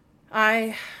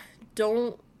 I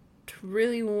don't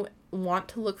really want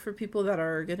to look for people that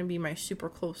are going to be my super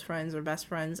close friends or best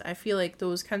friends. I feel like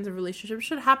those kinds of relationships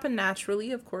should happen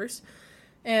naturally, of course,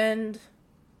 and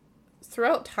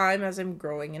throughout time as I'm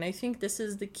growing. And I think this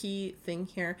is the key thing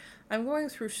here. I'm going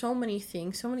through so many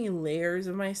things, so many layers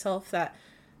of myself, that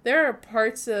there are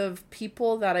parts of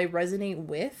people that I resonate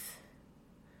with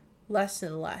less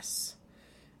and less.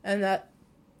 And that,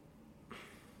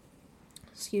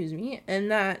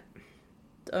 and that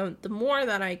the more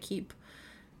that I keep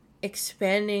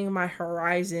expanding my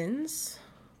horizons,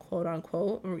 quote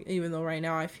unquote, even though right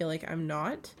now I feel like I'm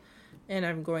not, and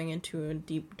I'm going into a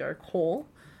deep, dark hole,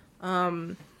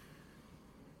 I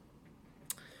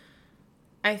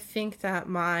think that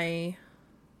my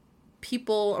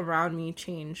people around me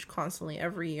change constantly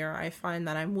every year. I find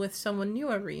that I'm with someone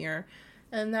new every year,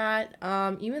 and that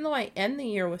even though I end the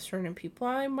year with certain people,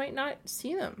 I might not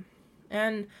see them.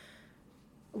 And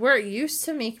where it used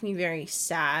to make me very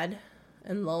sad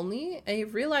and lonely, I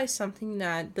realized something,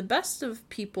 that the best of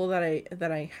people that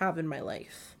I have in my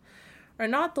life are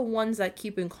not the ones that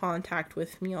keep in contact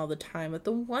with me all the time, but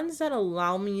the ones that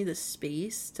allow me the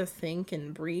space to think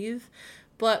and breathe,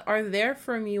 but are there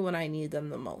for me when I need them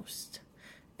the most.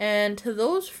 And to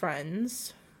those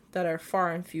friends that are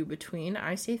far and few between,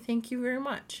 I say thank you very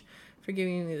much for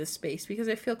giving me the space, because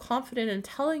I feel confident in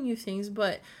telling you things,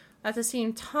 but at the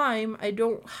same time, I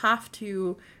don't have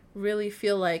to really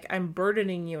feel like I'm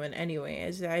burdening you in any way.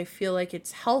 As I feel like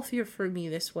it's healthier for me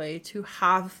this way to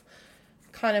have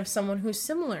kind of someone who's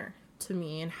similar to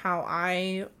me, and how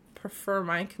I prefer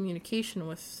my communication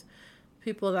with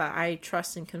people that I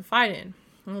trust and confide in.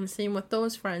 And the same with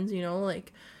those friends,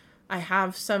 like I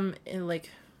have some,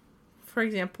 like, for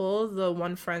example, the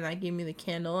one friend that gave me the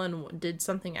candle and did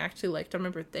something I actually liked on my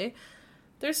birthday.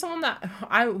 There's someone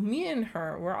that me and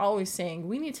her, we're always saying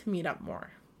we need to meet up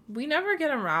more. We never get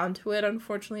around to it,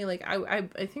 unfortunately. Like,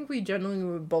 I think we generally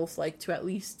would both like to at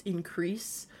least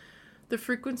increase the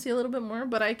frequency a little bit more,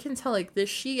 but I can tell, like,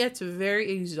 she gets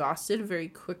very exhausted very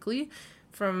quickly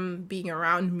from being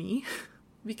around me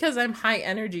because I'm high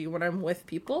energy when I'm with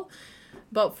people.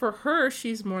 But for her,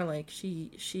 she's more like,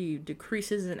 she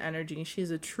decreases in energy.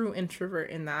 She's a true introvert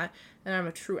in that, and I'm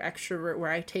a true extrovert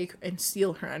where I take and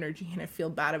steal her energy, and I feel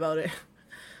bad about it.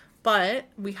 But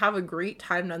we have a great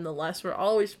time nonetheless. We're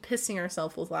always pissing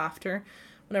ourselves with laughter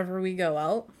whenever we go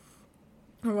out.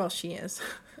 Or, well, she is.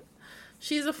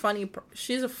 She's a funny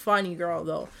girl,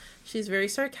 though. She's very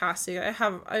sarcastic. I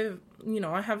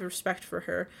have respect for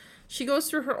her. She goes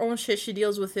through her own shit. She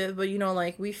deals with it. But,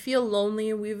 like, we feel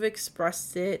lonely. We've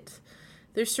expressed it.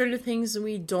 There's certain things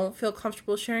we don't feel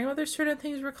comfortable sharing. But there's certain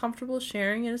things we're comfortable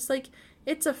sharing. And it's like,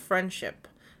 it's a friendship.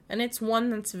 And it's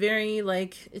one that's very,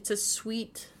 like, it's a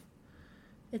sweet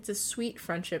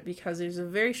friendship because there's a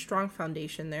very strong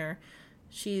foundation there.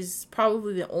 She's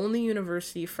probably the only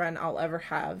university friend I'll ever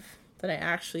have that I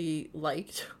actually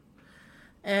liked.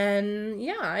 And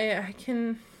yeah, I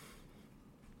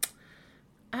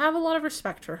have a lot of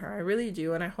respect for her. I really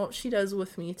do. And I hope she does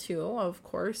with me too, of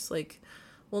course. Like,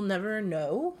 we'll never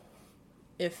know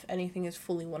if anything is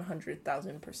fully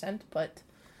 100,000%. But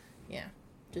yeah,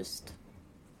 just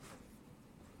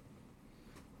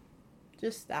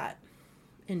that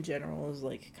in general is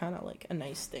like kind of like a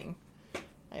nice thing,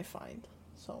 I find.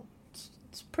 So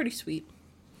it's pretty sweet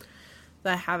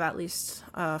that I have at least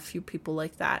a few people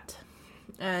like that.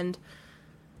 And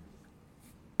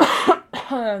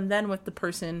then with the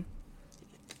person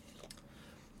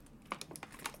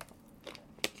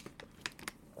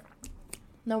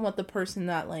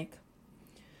that like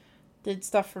did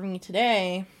stuff for me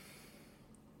today,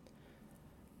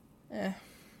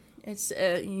 it's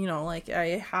like I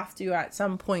have to at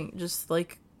some point just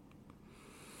like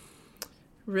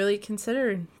really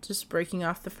consider just breaking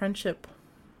off the friendship,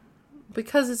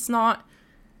 because it's not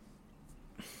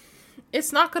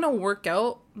going to work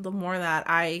out the more that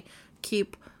I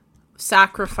keep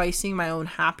sacrificing my own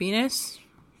happiness,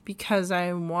 because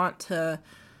I want to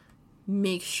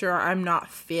make sure I'm not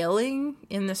failing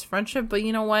in this friendship. But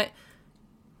you know what?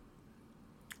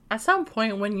 At some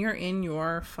point when you're in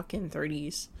your fucking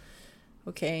 30s,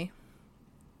 okay,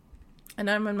 and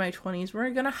I'm in my 20s,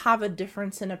 we're going to have a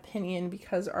difference in opinion,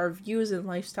 because our views and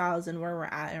lifestyles and where we're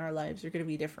at in our lives are going to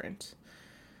be different.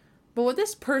 But with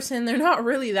this person, they're not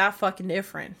really that fucking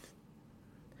different.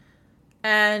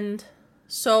 And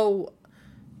so,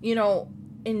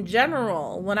 in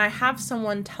general, when I have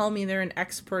someone tell me they're an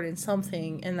expert in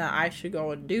something and that I should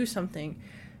go and do something,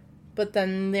 but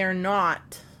then they're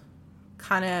not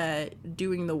kind of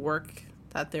doing the work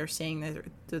that they're saying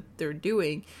that they're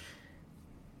doing,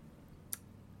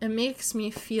 it makes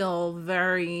me feel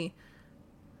very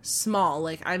small.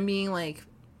 Like I'm being like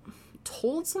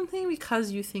told something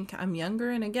because you think I'm younger.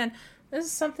 And again, this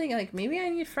is something like maybe I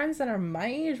need friends that are my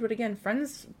age, but again,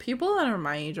 people that are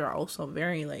my age are also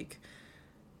very like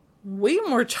way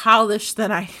more childish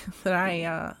than I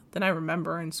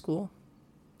remember in school.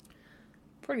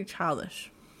 Pretty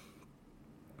childish.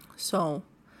 So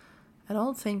I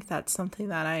don't think that's something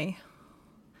that I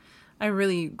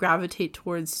really gravitate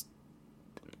towards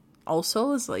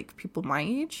also, is like people my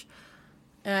age.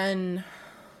 And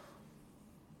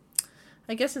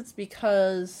I guess it's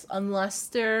because unless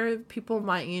they're people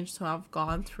my age who have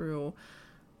gone through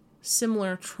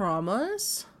similar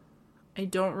traumas, I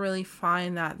don't really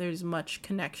find that there's much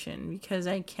connection, because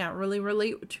I can't really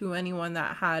relate to anyone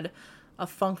that had a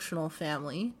functional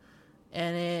family.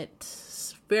 And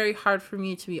it's very hard for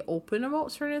me to be open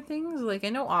about certain things. Like, I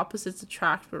know opposites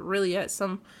attract, but really at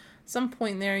some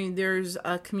point there's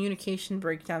a communication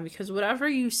breakdown, because whatever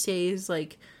you say is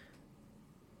like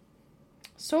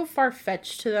so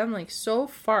far-fetched to them, like so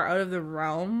far out of the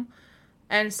realm.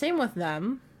 And same with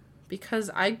them, because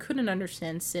I couldn't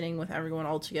understand sitting with everyone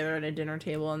all together at a dinner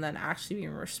table and then actually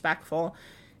being respectful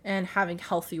and having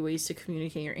healthy ways to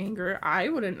communicate your anger. I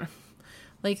wouldn't,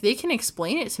 like, they can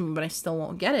explain it to me, but I still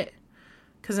won't get it.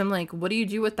 Because I'm like, what do you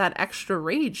do with that extra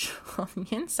rage on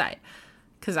the inside?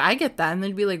 Because I get that, and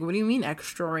they'd be like, what do you mean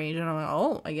extra rage? And I'm like,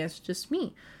 oh, I guess just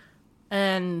me.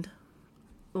 And,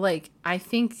 like, I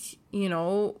think, you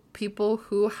know, people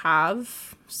who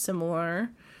have similar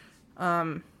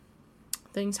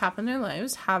things happen in their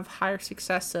lives have higher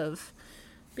success of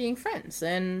being friends.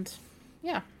 And,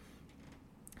 yeah.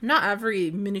 Not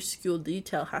every minuscule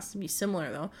detail has to be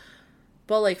similar, though.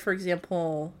 But, like, for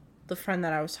example, the friend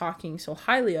that I was talking so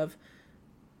highly of,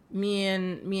 me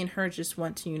and her just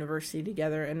went to university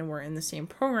together, and we're in the same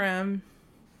program,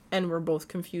 and we're both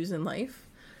confused in life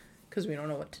because we don't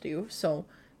know what to do. So,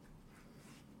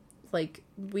 like,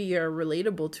 we are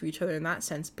relatable to each other in that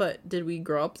sense. But did we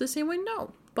grow up the same way?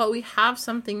 No. But we have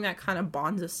something that kind of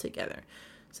bonds us together.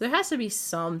 So there has to be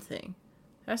something.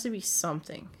 There has to be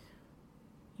something.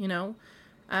 You know?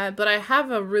 But I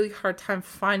have a really hard time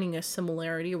finding a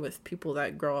similarity with people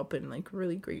that grow up in, like,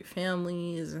 really great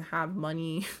families and have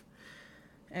money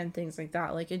and things like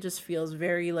that. Like, it just feels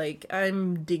very, like,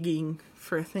 I'm digging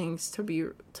for things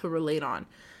to relate on.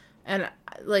 And,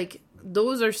 like,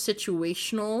 those are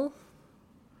situational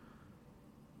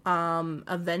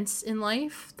events in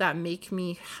life that make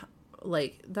me,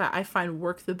 like, that I find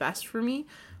work the best for me.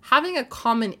 Having a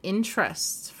common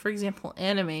interest, for example,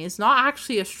 anime, is not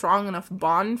actually a strong enough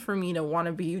bond for me to want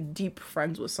to be deep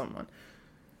friends with someone.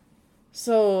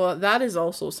 So that is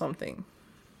also something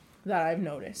that I've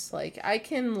noticed. Like, I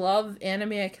can love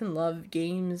anime, I can love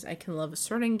games, I can love a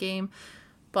certain game,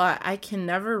 but I can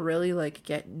never really, like,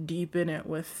 get deep in it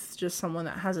with just someone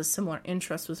that has a similar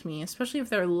interest with me, especially if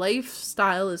their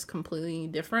lifestyle is completely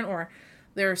different, or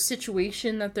their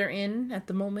situation that they're in at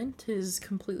the moment is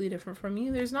completely different from me.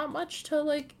 There's not much to,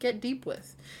 like, get deep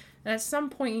with. And at some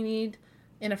point you need,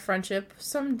 in a friendship,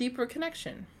 some deeper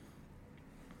connection.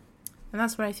 And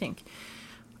that's what I think.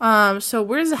 So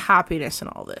where's the happiness in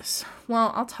all this?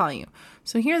 Well, I'll tell you.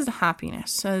 So here's the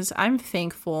happiness. Says I'm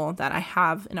thankful that I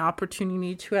have an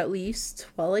opportunity to, at least,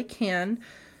 while I can,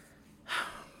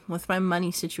 with my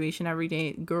money situation every day,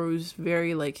 it grows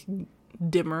very, like,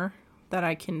 dimmer, that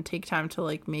I can take time to,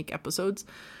 like, make episodes.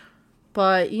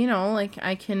 But, you know, like,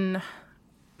 I can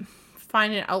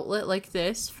find an outlet like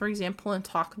this, for example, and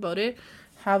talk about it.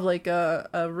 Have, like,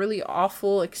 a really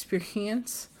awful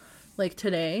experience, like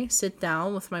today, sit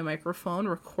down with my microphone,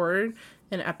 record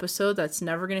an episode that's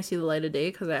never going to see the light of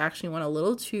day, because I actually went a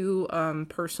little too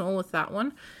personal with that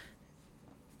one.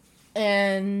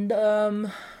 And,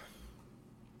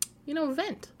 you know,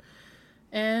 vent.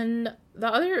 And the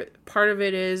other part of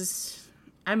it is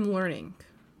I'm learning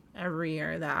every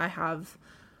year that I have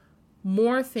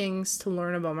more things to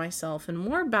learn about myself and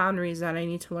more boundaries that I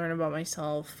need to learn about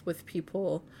myself with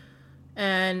people.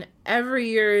 And every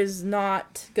year is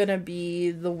not going to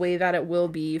be the way that it will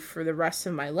be for the rest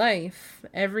of my life.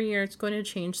 Every year it's going to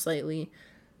change slightly,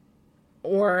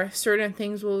 or certain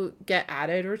things will get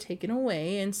added or taken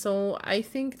away. And so I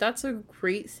think that's a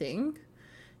great thing.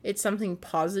 It's something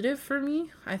positive for me.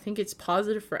 I think it's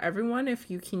positive for everyone if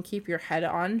you can keep your head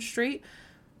on straight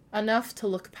enough to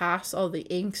look past all the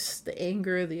angst, the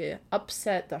anger, the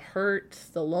upset, the hurt,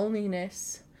 the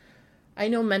loneliness. I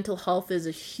know mental health is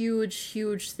a huge,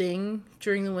 huge thing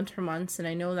during the winter months, and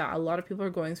I know that a lot of people are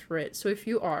going through it. So if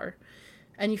you are,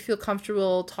 and you feel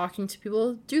comfortable talking to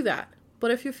people, do that.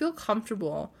 But if you feel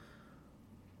comfortable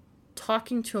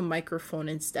talking to a microphone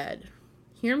instead,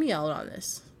 hear me out on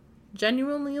this.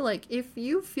 Genuinely, like, if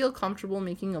you feel comfortable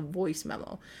making a voice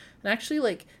memo and actually,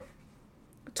 like,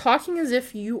 talking as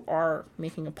if you are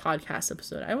making a podcast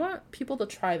episode, I want people to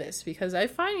try this because I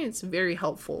find it's very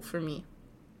helpful for me.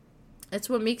 It's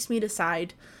what makes me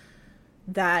decide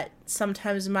that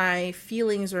sometimes my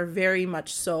feelings are very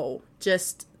much so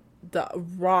just the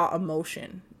raw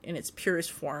emotion in its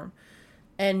purest form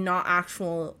and not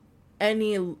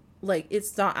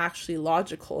it's not actually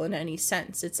logical in any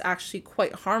sense. It's actually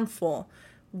quite harmful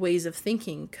ways of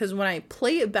thinking, because when I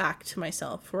play it back to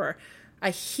myself or I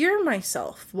hear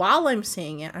myself while I'm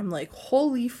saying it, I'm like,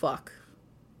 holy fuck,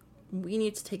 we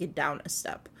need to take it down a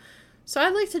step. So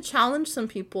I'd like to challenge some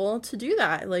people to do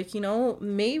that. Like,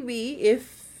 maybe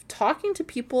if talking to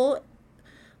people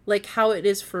like how it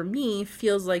is for me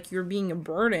feels like you're being a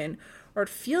burden, or it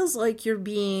feels like you're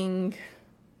being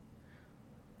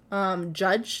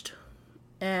judged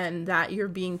and that you're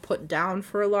being put down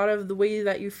for a lot of the way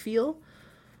that you feel,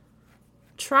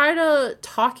 try to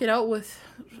talk it out with,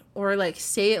 or like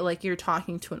say it like you're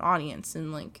talking to an audience,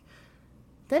 and like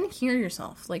then hear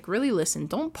yourself, like really listen.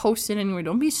 Don't post it anywhere.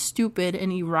 Don't be stupid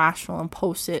and irrational and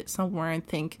post it somewhere and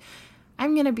think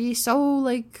I'm gonna be so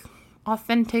like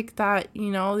authentic that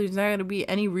there's not gonna be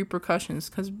any repercussions,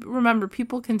 because remember,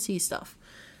 people can see stuff.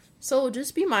 So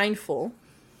just be mindful.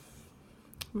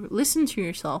 Listen to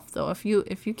yourself though, if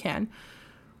you can,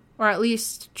 or at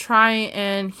least try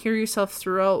and hear yourself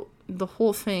throughout the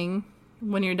whole thing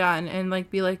when you're done, and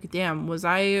like be like, damn, was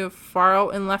I far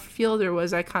out in left field, or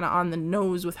was I kind of on the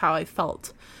nose with how I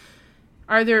felt?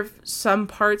 Are there some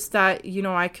parts that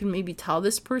I can maybe tell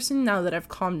this person now that I've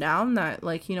calmed down that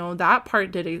like that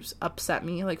part did upset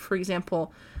me? Like, for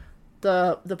example,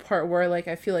 the part where like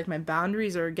I feel like my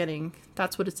boundaries are getting,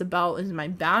 that's what it's about, is my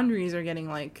boundaries are getting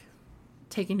like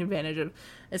taken advantage of.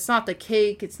 It's not the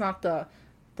cake, it's not the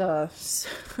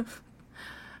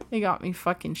they got me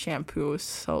fucking shampoo. It was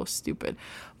so stupid.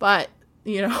 But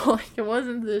like, it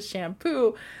wasn't the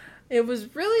shampoo, it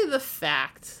was really the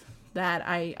fact that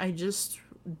I just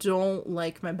don't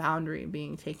like my boundary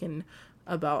being taken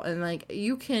about. And like,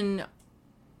 you can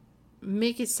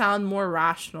make it sound more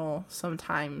rational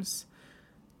sometimes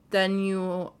than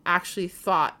you actually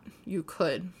thought you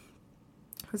could.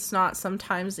 It's not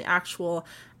sometimes the actual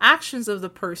actions of the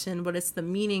person, but it's the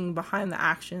meaning behind the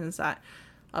actions that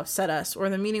upset us, or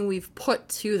the meaning we've put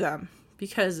to them.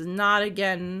 Because not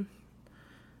again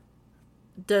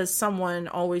does someone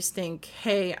always think,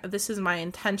 hey, this is my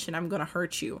intention, I'm gonna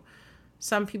hurt you.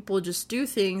 Some people just do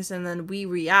things and then we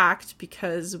react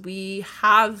because we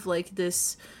have like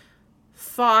this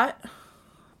thought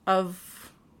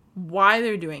of why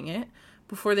they're doing it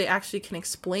before they actually can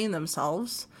explain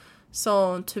themselves.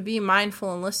 So to be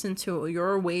mindful and listen to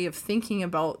your way of thinking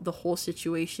about the whole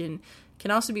situation can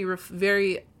also be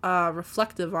very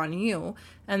reflective on you.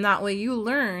 And that way you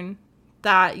learn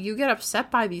that you get upset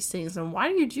by these things and why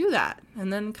do you do that?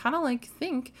 And then kind of like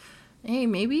think, hey,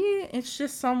 maybe it's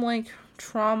just some like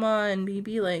trauma, and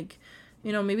maybe like,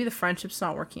 maybe the friendship's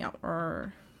not working out,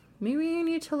 or maybe you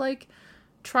need to like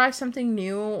try something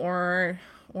new, or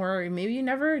maybe you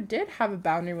never did have a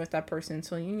boundary with that person,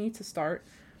 so you need to start.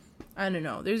 I don't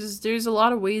know. There's a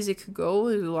lot of ways it could go.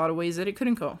 There's a lot of ways that it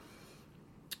couldn't go.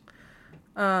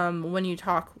 When you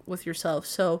talk with yourself.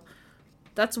 So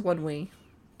that's one way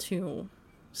to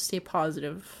stay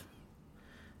positive.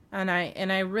 And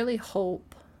I really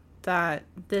hope that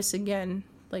this, again,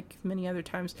 like many other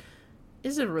times,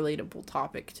 is a relatable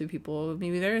topic to people.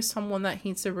 Maybe there is someone that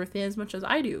hates their birthday as much as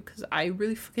I do, because I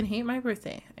really fucking hate my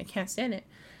birthday. I can't stand it.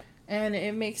 And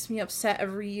it makes me upset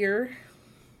every year.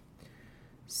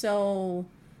 So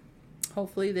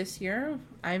hopefully this year,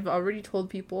 I've already told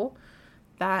people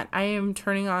that I am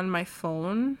turning on my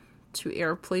phone to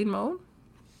airplane mode,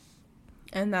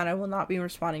 and that I will not be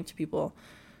responding to people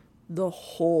the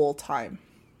whole time,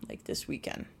 like this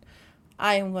weekend.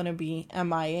 I am going to be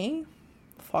MIA.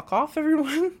 Fuck off,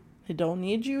 everyone. I don't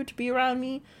need you to be around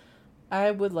me. I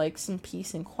would like some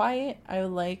peace and quiet. I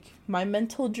would like my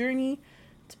mental journey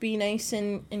to be nice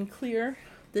and clear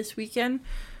this weekend.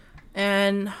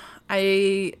 And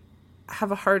I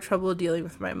have a hard trouble dealing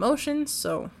with my emotions,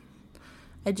 so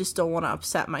I just don't want to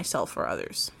upset myself or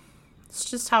others. It's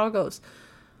just how it goes.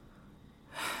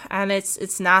 And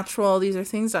it's natural. These are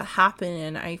things that happen,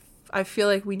 and I feel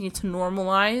like we need to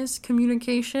normalize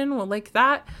communication like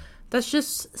that. That's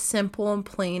just simple and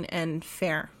plain and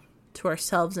fair to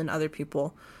ourselves and other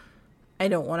people. I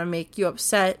don't want to make you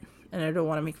upset, and I don't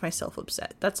want to make myself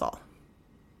upset. That's all.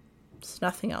 It's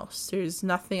nothing else. There's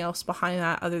nothing else behind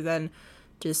that other than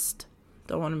just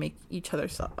don't want to make each other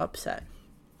upset.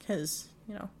 Because,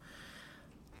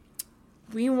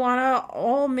 we want to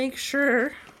all make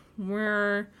sure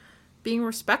we're being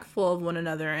respectful of one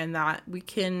another and that we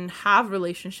can have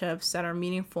relationships that are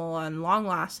meaningful and long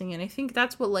lasting. And I think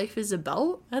that's what life is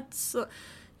about. That's,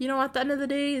 you know, at the end of the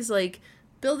day, is like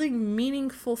building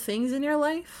meaningful things in your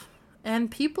life. And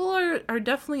people are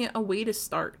definitely a way to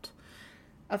start.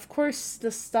 Of course,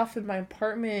 the stuff in my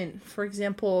apartment, for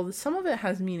example, some of it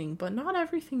has meaning, but not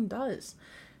everything does.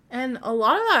 And a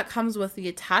lot of that comes with the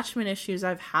attachment issues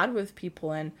I've had with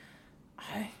people. And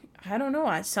I don't know,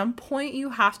 at some point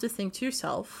you have to think to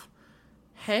yourself,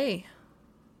 hey,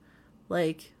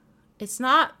 like, it's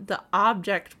not the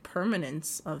object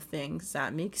permanence of things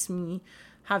that makes me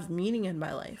have meaning in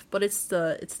my life, but it's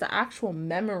the actual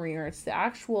memory, or it's the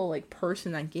actual like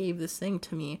person that gave this thing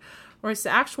to me, or it's the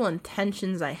actual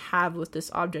intentions I have with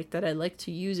this object that I like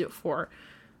to use it for.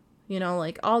 You know,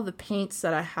 like all the paints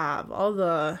that I have, all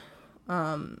the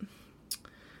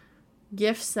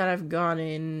gifts that I've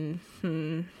gotten.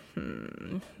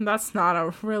 That's not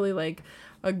a really like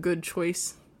a good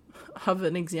choice of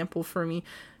an example for me.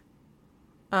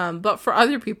 But for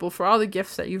other people, for all the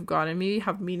gifts that you've gotten, maybe you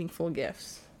have meaningful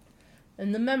gifts.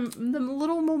 And the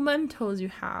little mementos you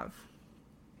have,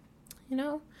 you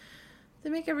know, they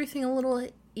make everything a little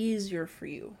easier for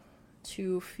you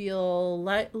to feel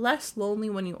less lonely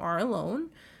when you are alone,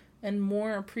 and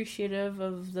more appreciative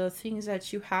of the things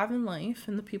that you have in life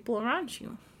and the people around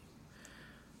you.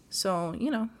 So,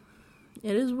 you know,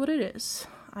 it is what it is.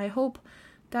 I hope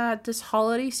that this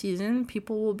holiday season,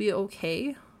 people will be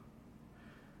okay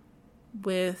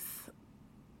with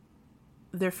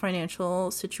their financial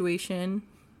situation.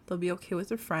 They'll be okay with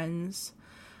their friends.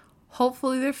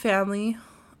 Hopefully their family.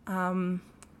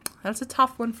 That's a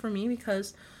tough one for me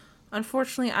because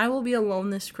unfortunately I will be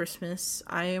alone this Christmas.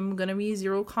 I am going to be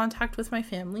zero contact with my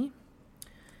family.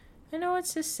 I know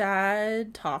it's a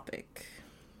sad topic,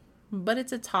 but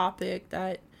it's a topic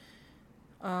that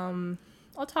I'll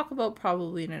talk about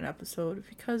probably in an episode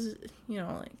because, you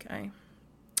know, like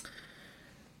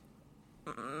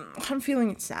I'm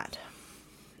feeling it's sad.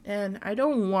 And I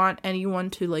don't want anyone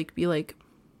to like be like,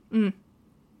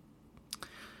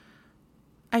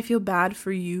 I feel bad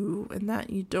for you and that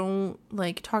you don't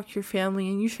like talk to your family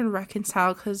and you should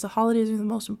reconcile because the holidays are the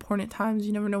most important times.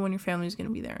 You never know when your family's going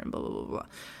to be there and blah, blah, blah, blah.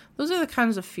 Those are the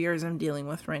kinds of fears I'm dealing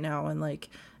with right now. And like,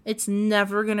 it's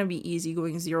never going to be easy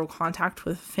going zero contact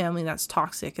with family that's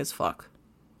toxic as fuck.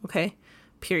 Okay?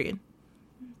 Period.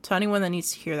 To anyone that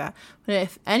needs to hear that. But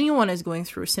if anyone is going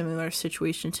through a similar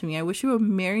situation to me, I wish you a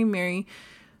merry, merry,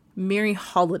 merry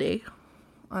holiday.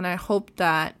 And I hope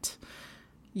that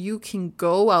you can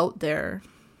go out there,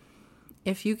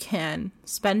 if you can,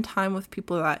 spend time with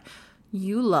people that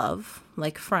you love,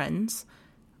 like friends,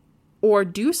 or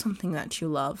do something that you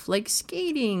love, like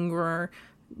skating, or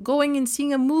going and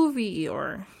seeing a movie,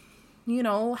 or, you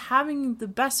know, having the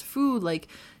best food. Like,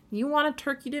 you want a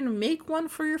turkey dinner, make one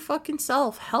for your fucking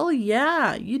self. Hell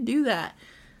yeah, you do that.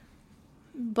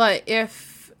 But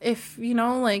if you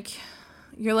know, like,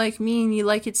 you're like me and you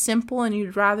like it simple and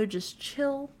you'd rather just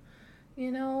chill, you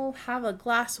know, have a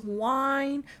glass of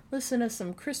wine, listen to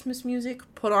some Christmas music,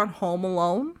 put on Home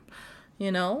Alone,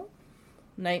 you know,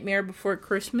 Nightmare Before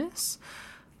Christmas,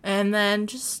 and then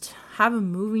just have a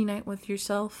movie night with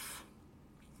yourself,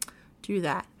 do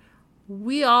that.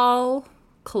 We all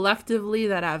collectively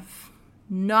that have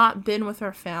not been with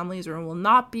our families or will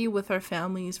not be with our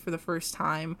families for the first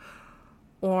time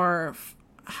or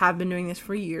have been doing this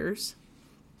for years,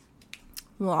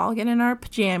 we'll all get in our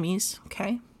pajamas,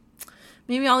 okay?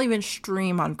 Maybe I'll even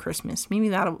stream on Christmas. Maybe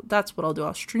that's what I'll do.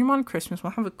 I'll stream on Christmas.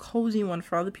 We'll have a cozy one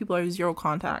for all the people I have zero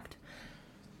contact.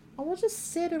 And we'll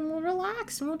just sit and we'll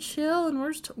relax and we'll chill and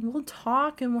we'll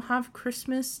talk and we'll have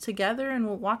Christmas together and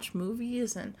we'll watch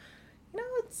movies. And, you know,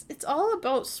 it's all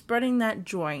about spreading that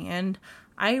joy. And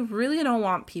I really don't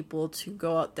want people to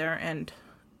go out there and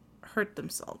hurt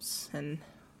themselves. And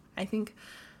I think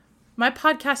my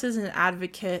podcast is an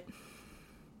advocate.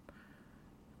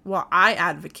 Well, I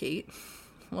advocate.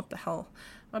 What the hell?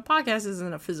 My podcast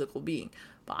isn't a physical being.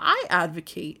 But I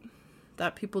advocate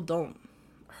that people don't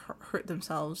hurt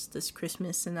themselves this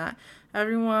Christmas and that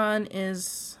everyone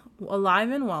is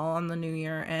alive and well on the new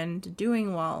year and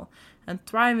doing well and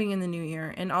thriving in the new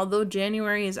year. And although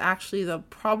January is actually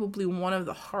probably one of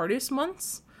the hardest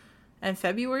months, and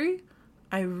February,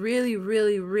 I really,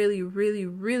 really, really, really,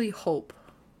 really hope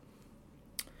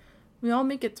we all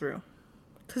make it through.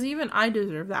 Because even I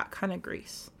deserve that kind of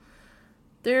grace.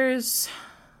 There's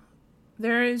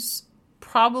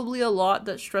probably a lot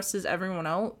that stresses everyone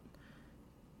out.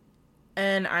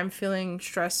 And I'm feeling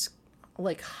stress,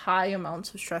 like high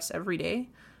amounts of stress every day.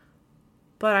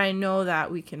 But I know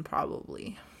that we can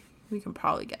probably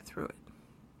get through it.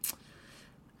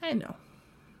 I know.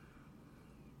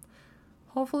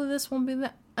 Hopefully this won't be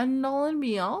the end all and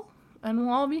be all. And we'll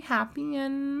all be happy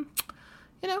and,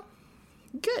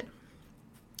 good.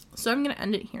 So I'm going to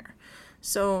end it here.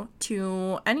 So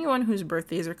to anyone whose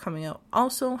birthdays are coming up,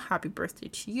 also, happy birthday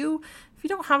to you. If you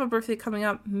don't have a birthday coming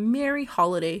up, merry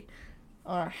holiday.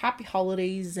 Or happy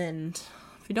holidays. And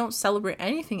if you don't celebrate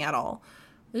anything at all,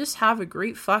 just have a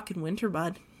great fucking winter,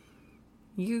 bud.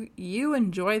 You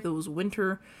enjoy those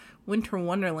winter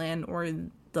wonderland or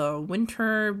the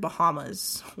winter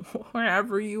Bahamas,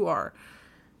 wherever you are.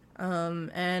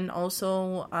 And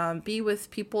also be with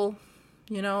people.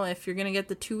 If you're gonna get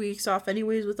the 2 weeks off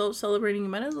anyways without celebrating, you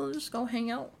might as well just go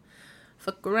hang out,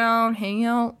 fuck around, hang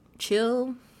out,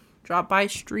 chill, drop by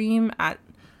stream at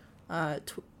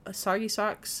Soggy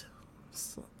Socks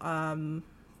 /Twitch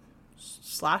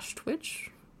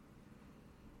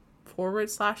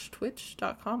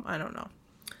 /Twitch.com. I don't know.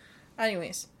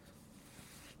 Anyways,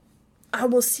 I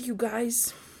will see you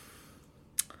guys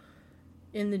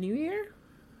in the new year.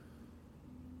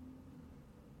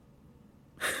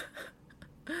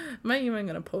 Am I even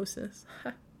gonna post this?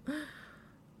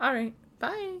 Alright,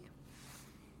 bye.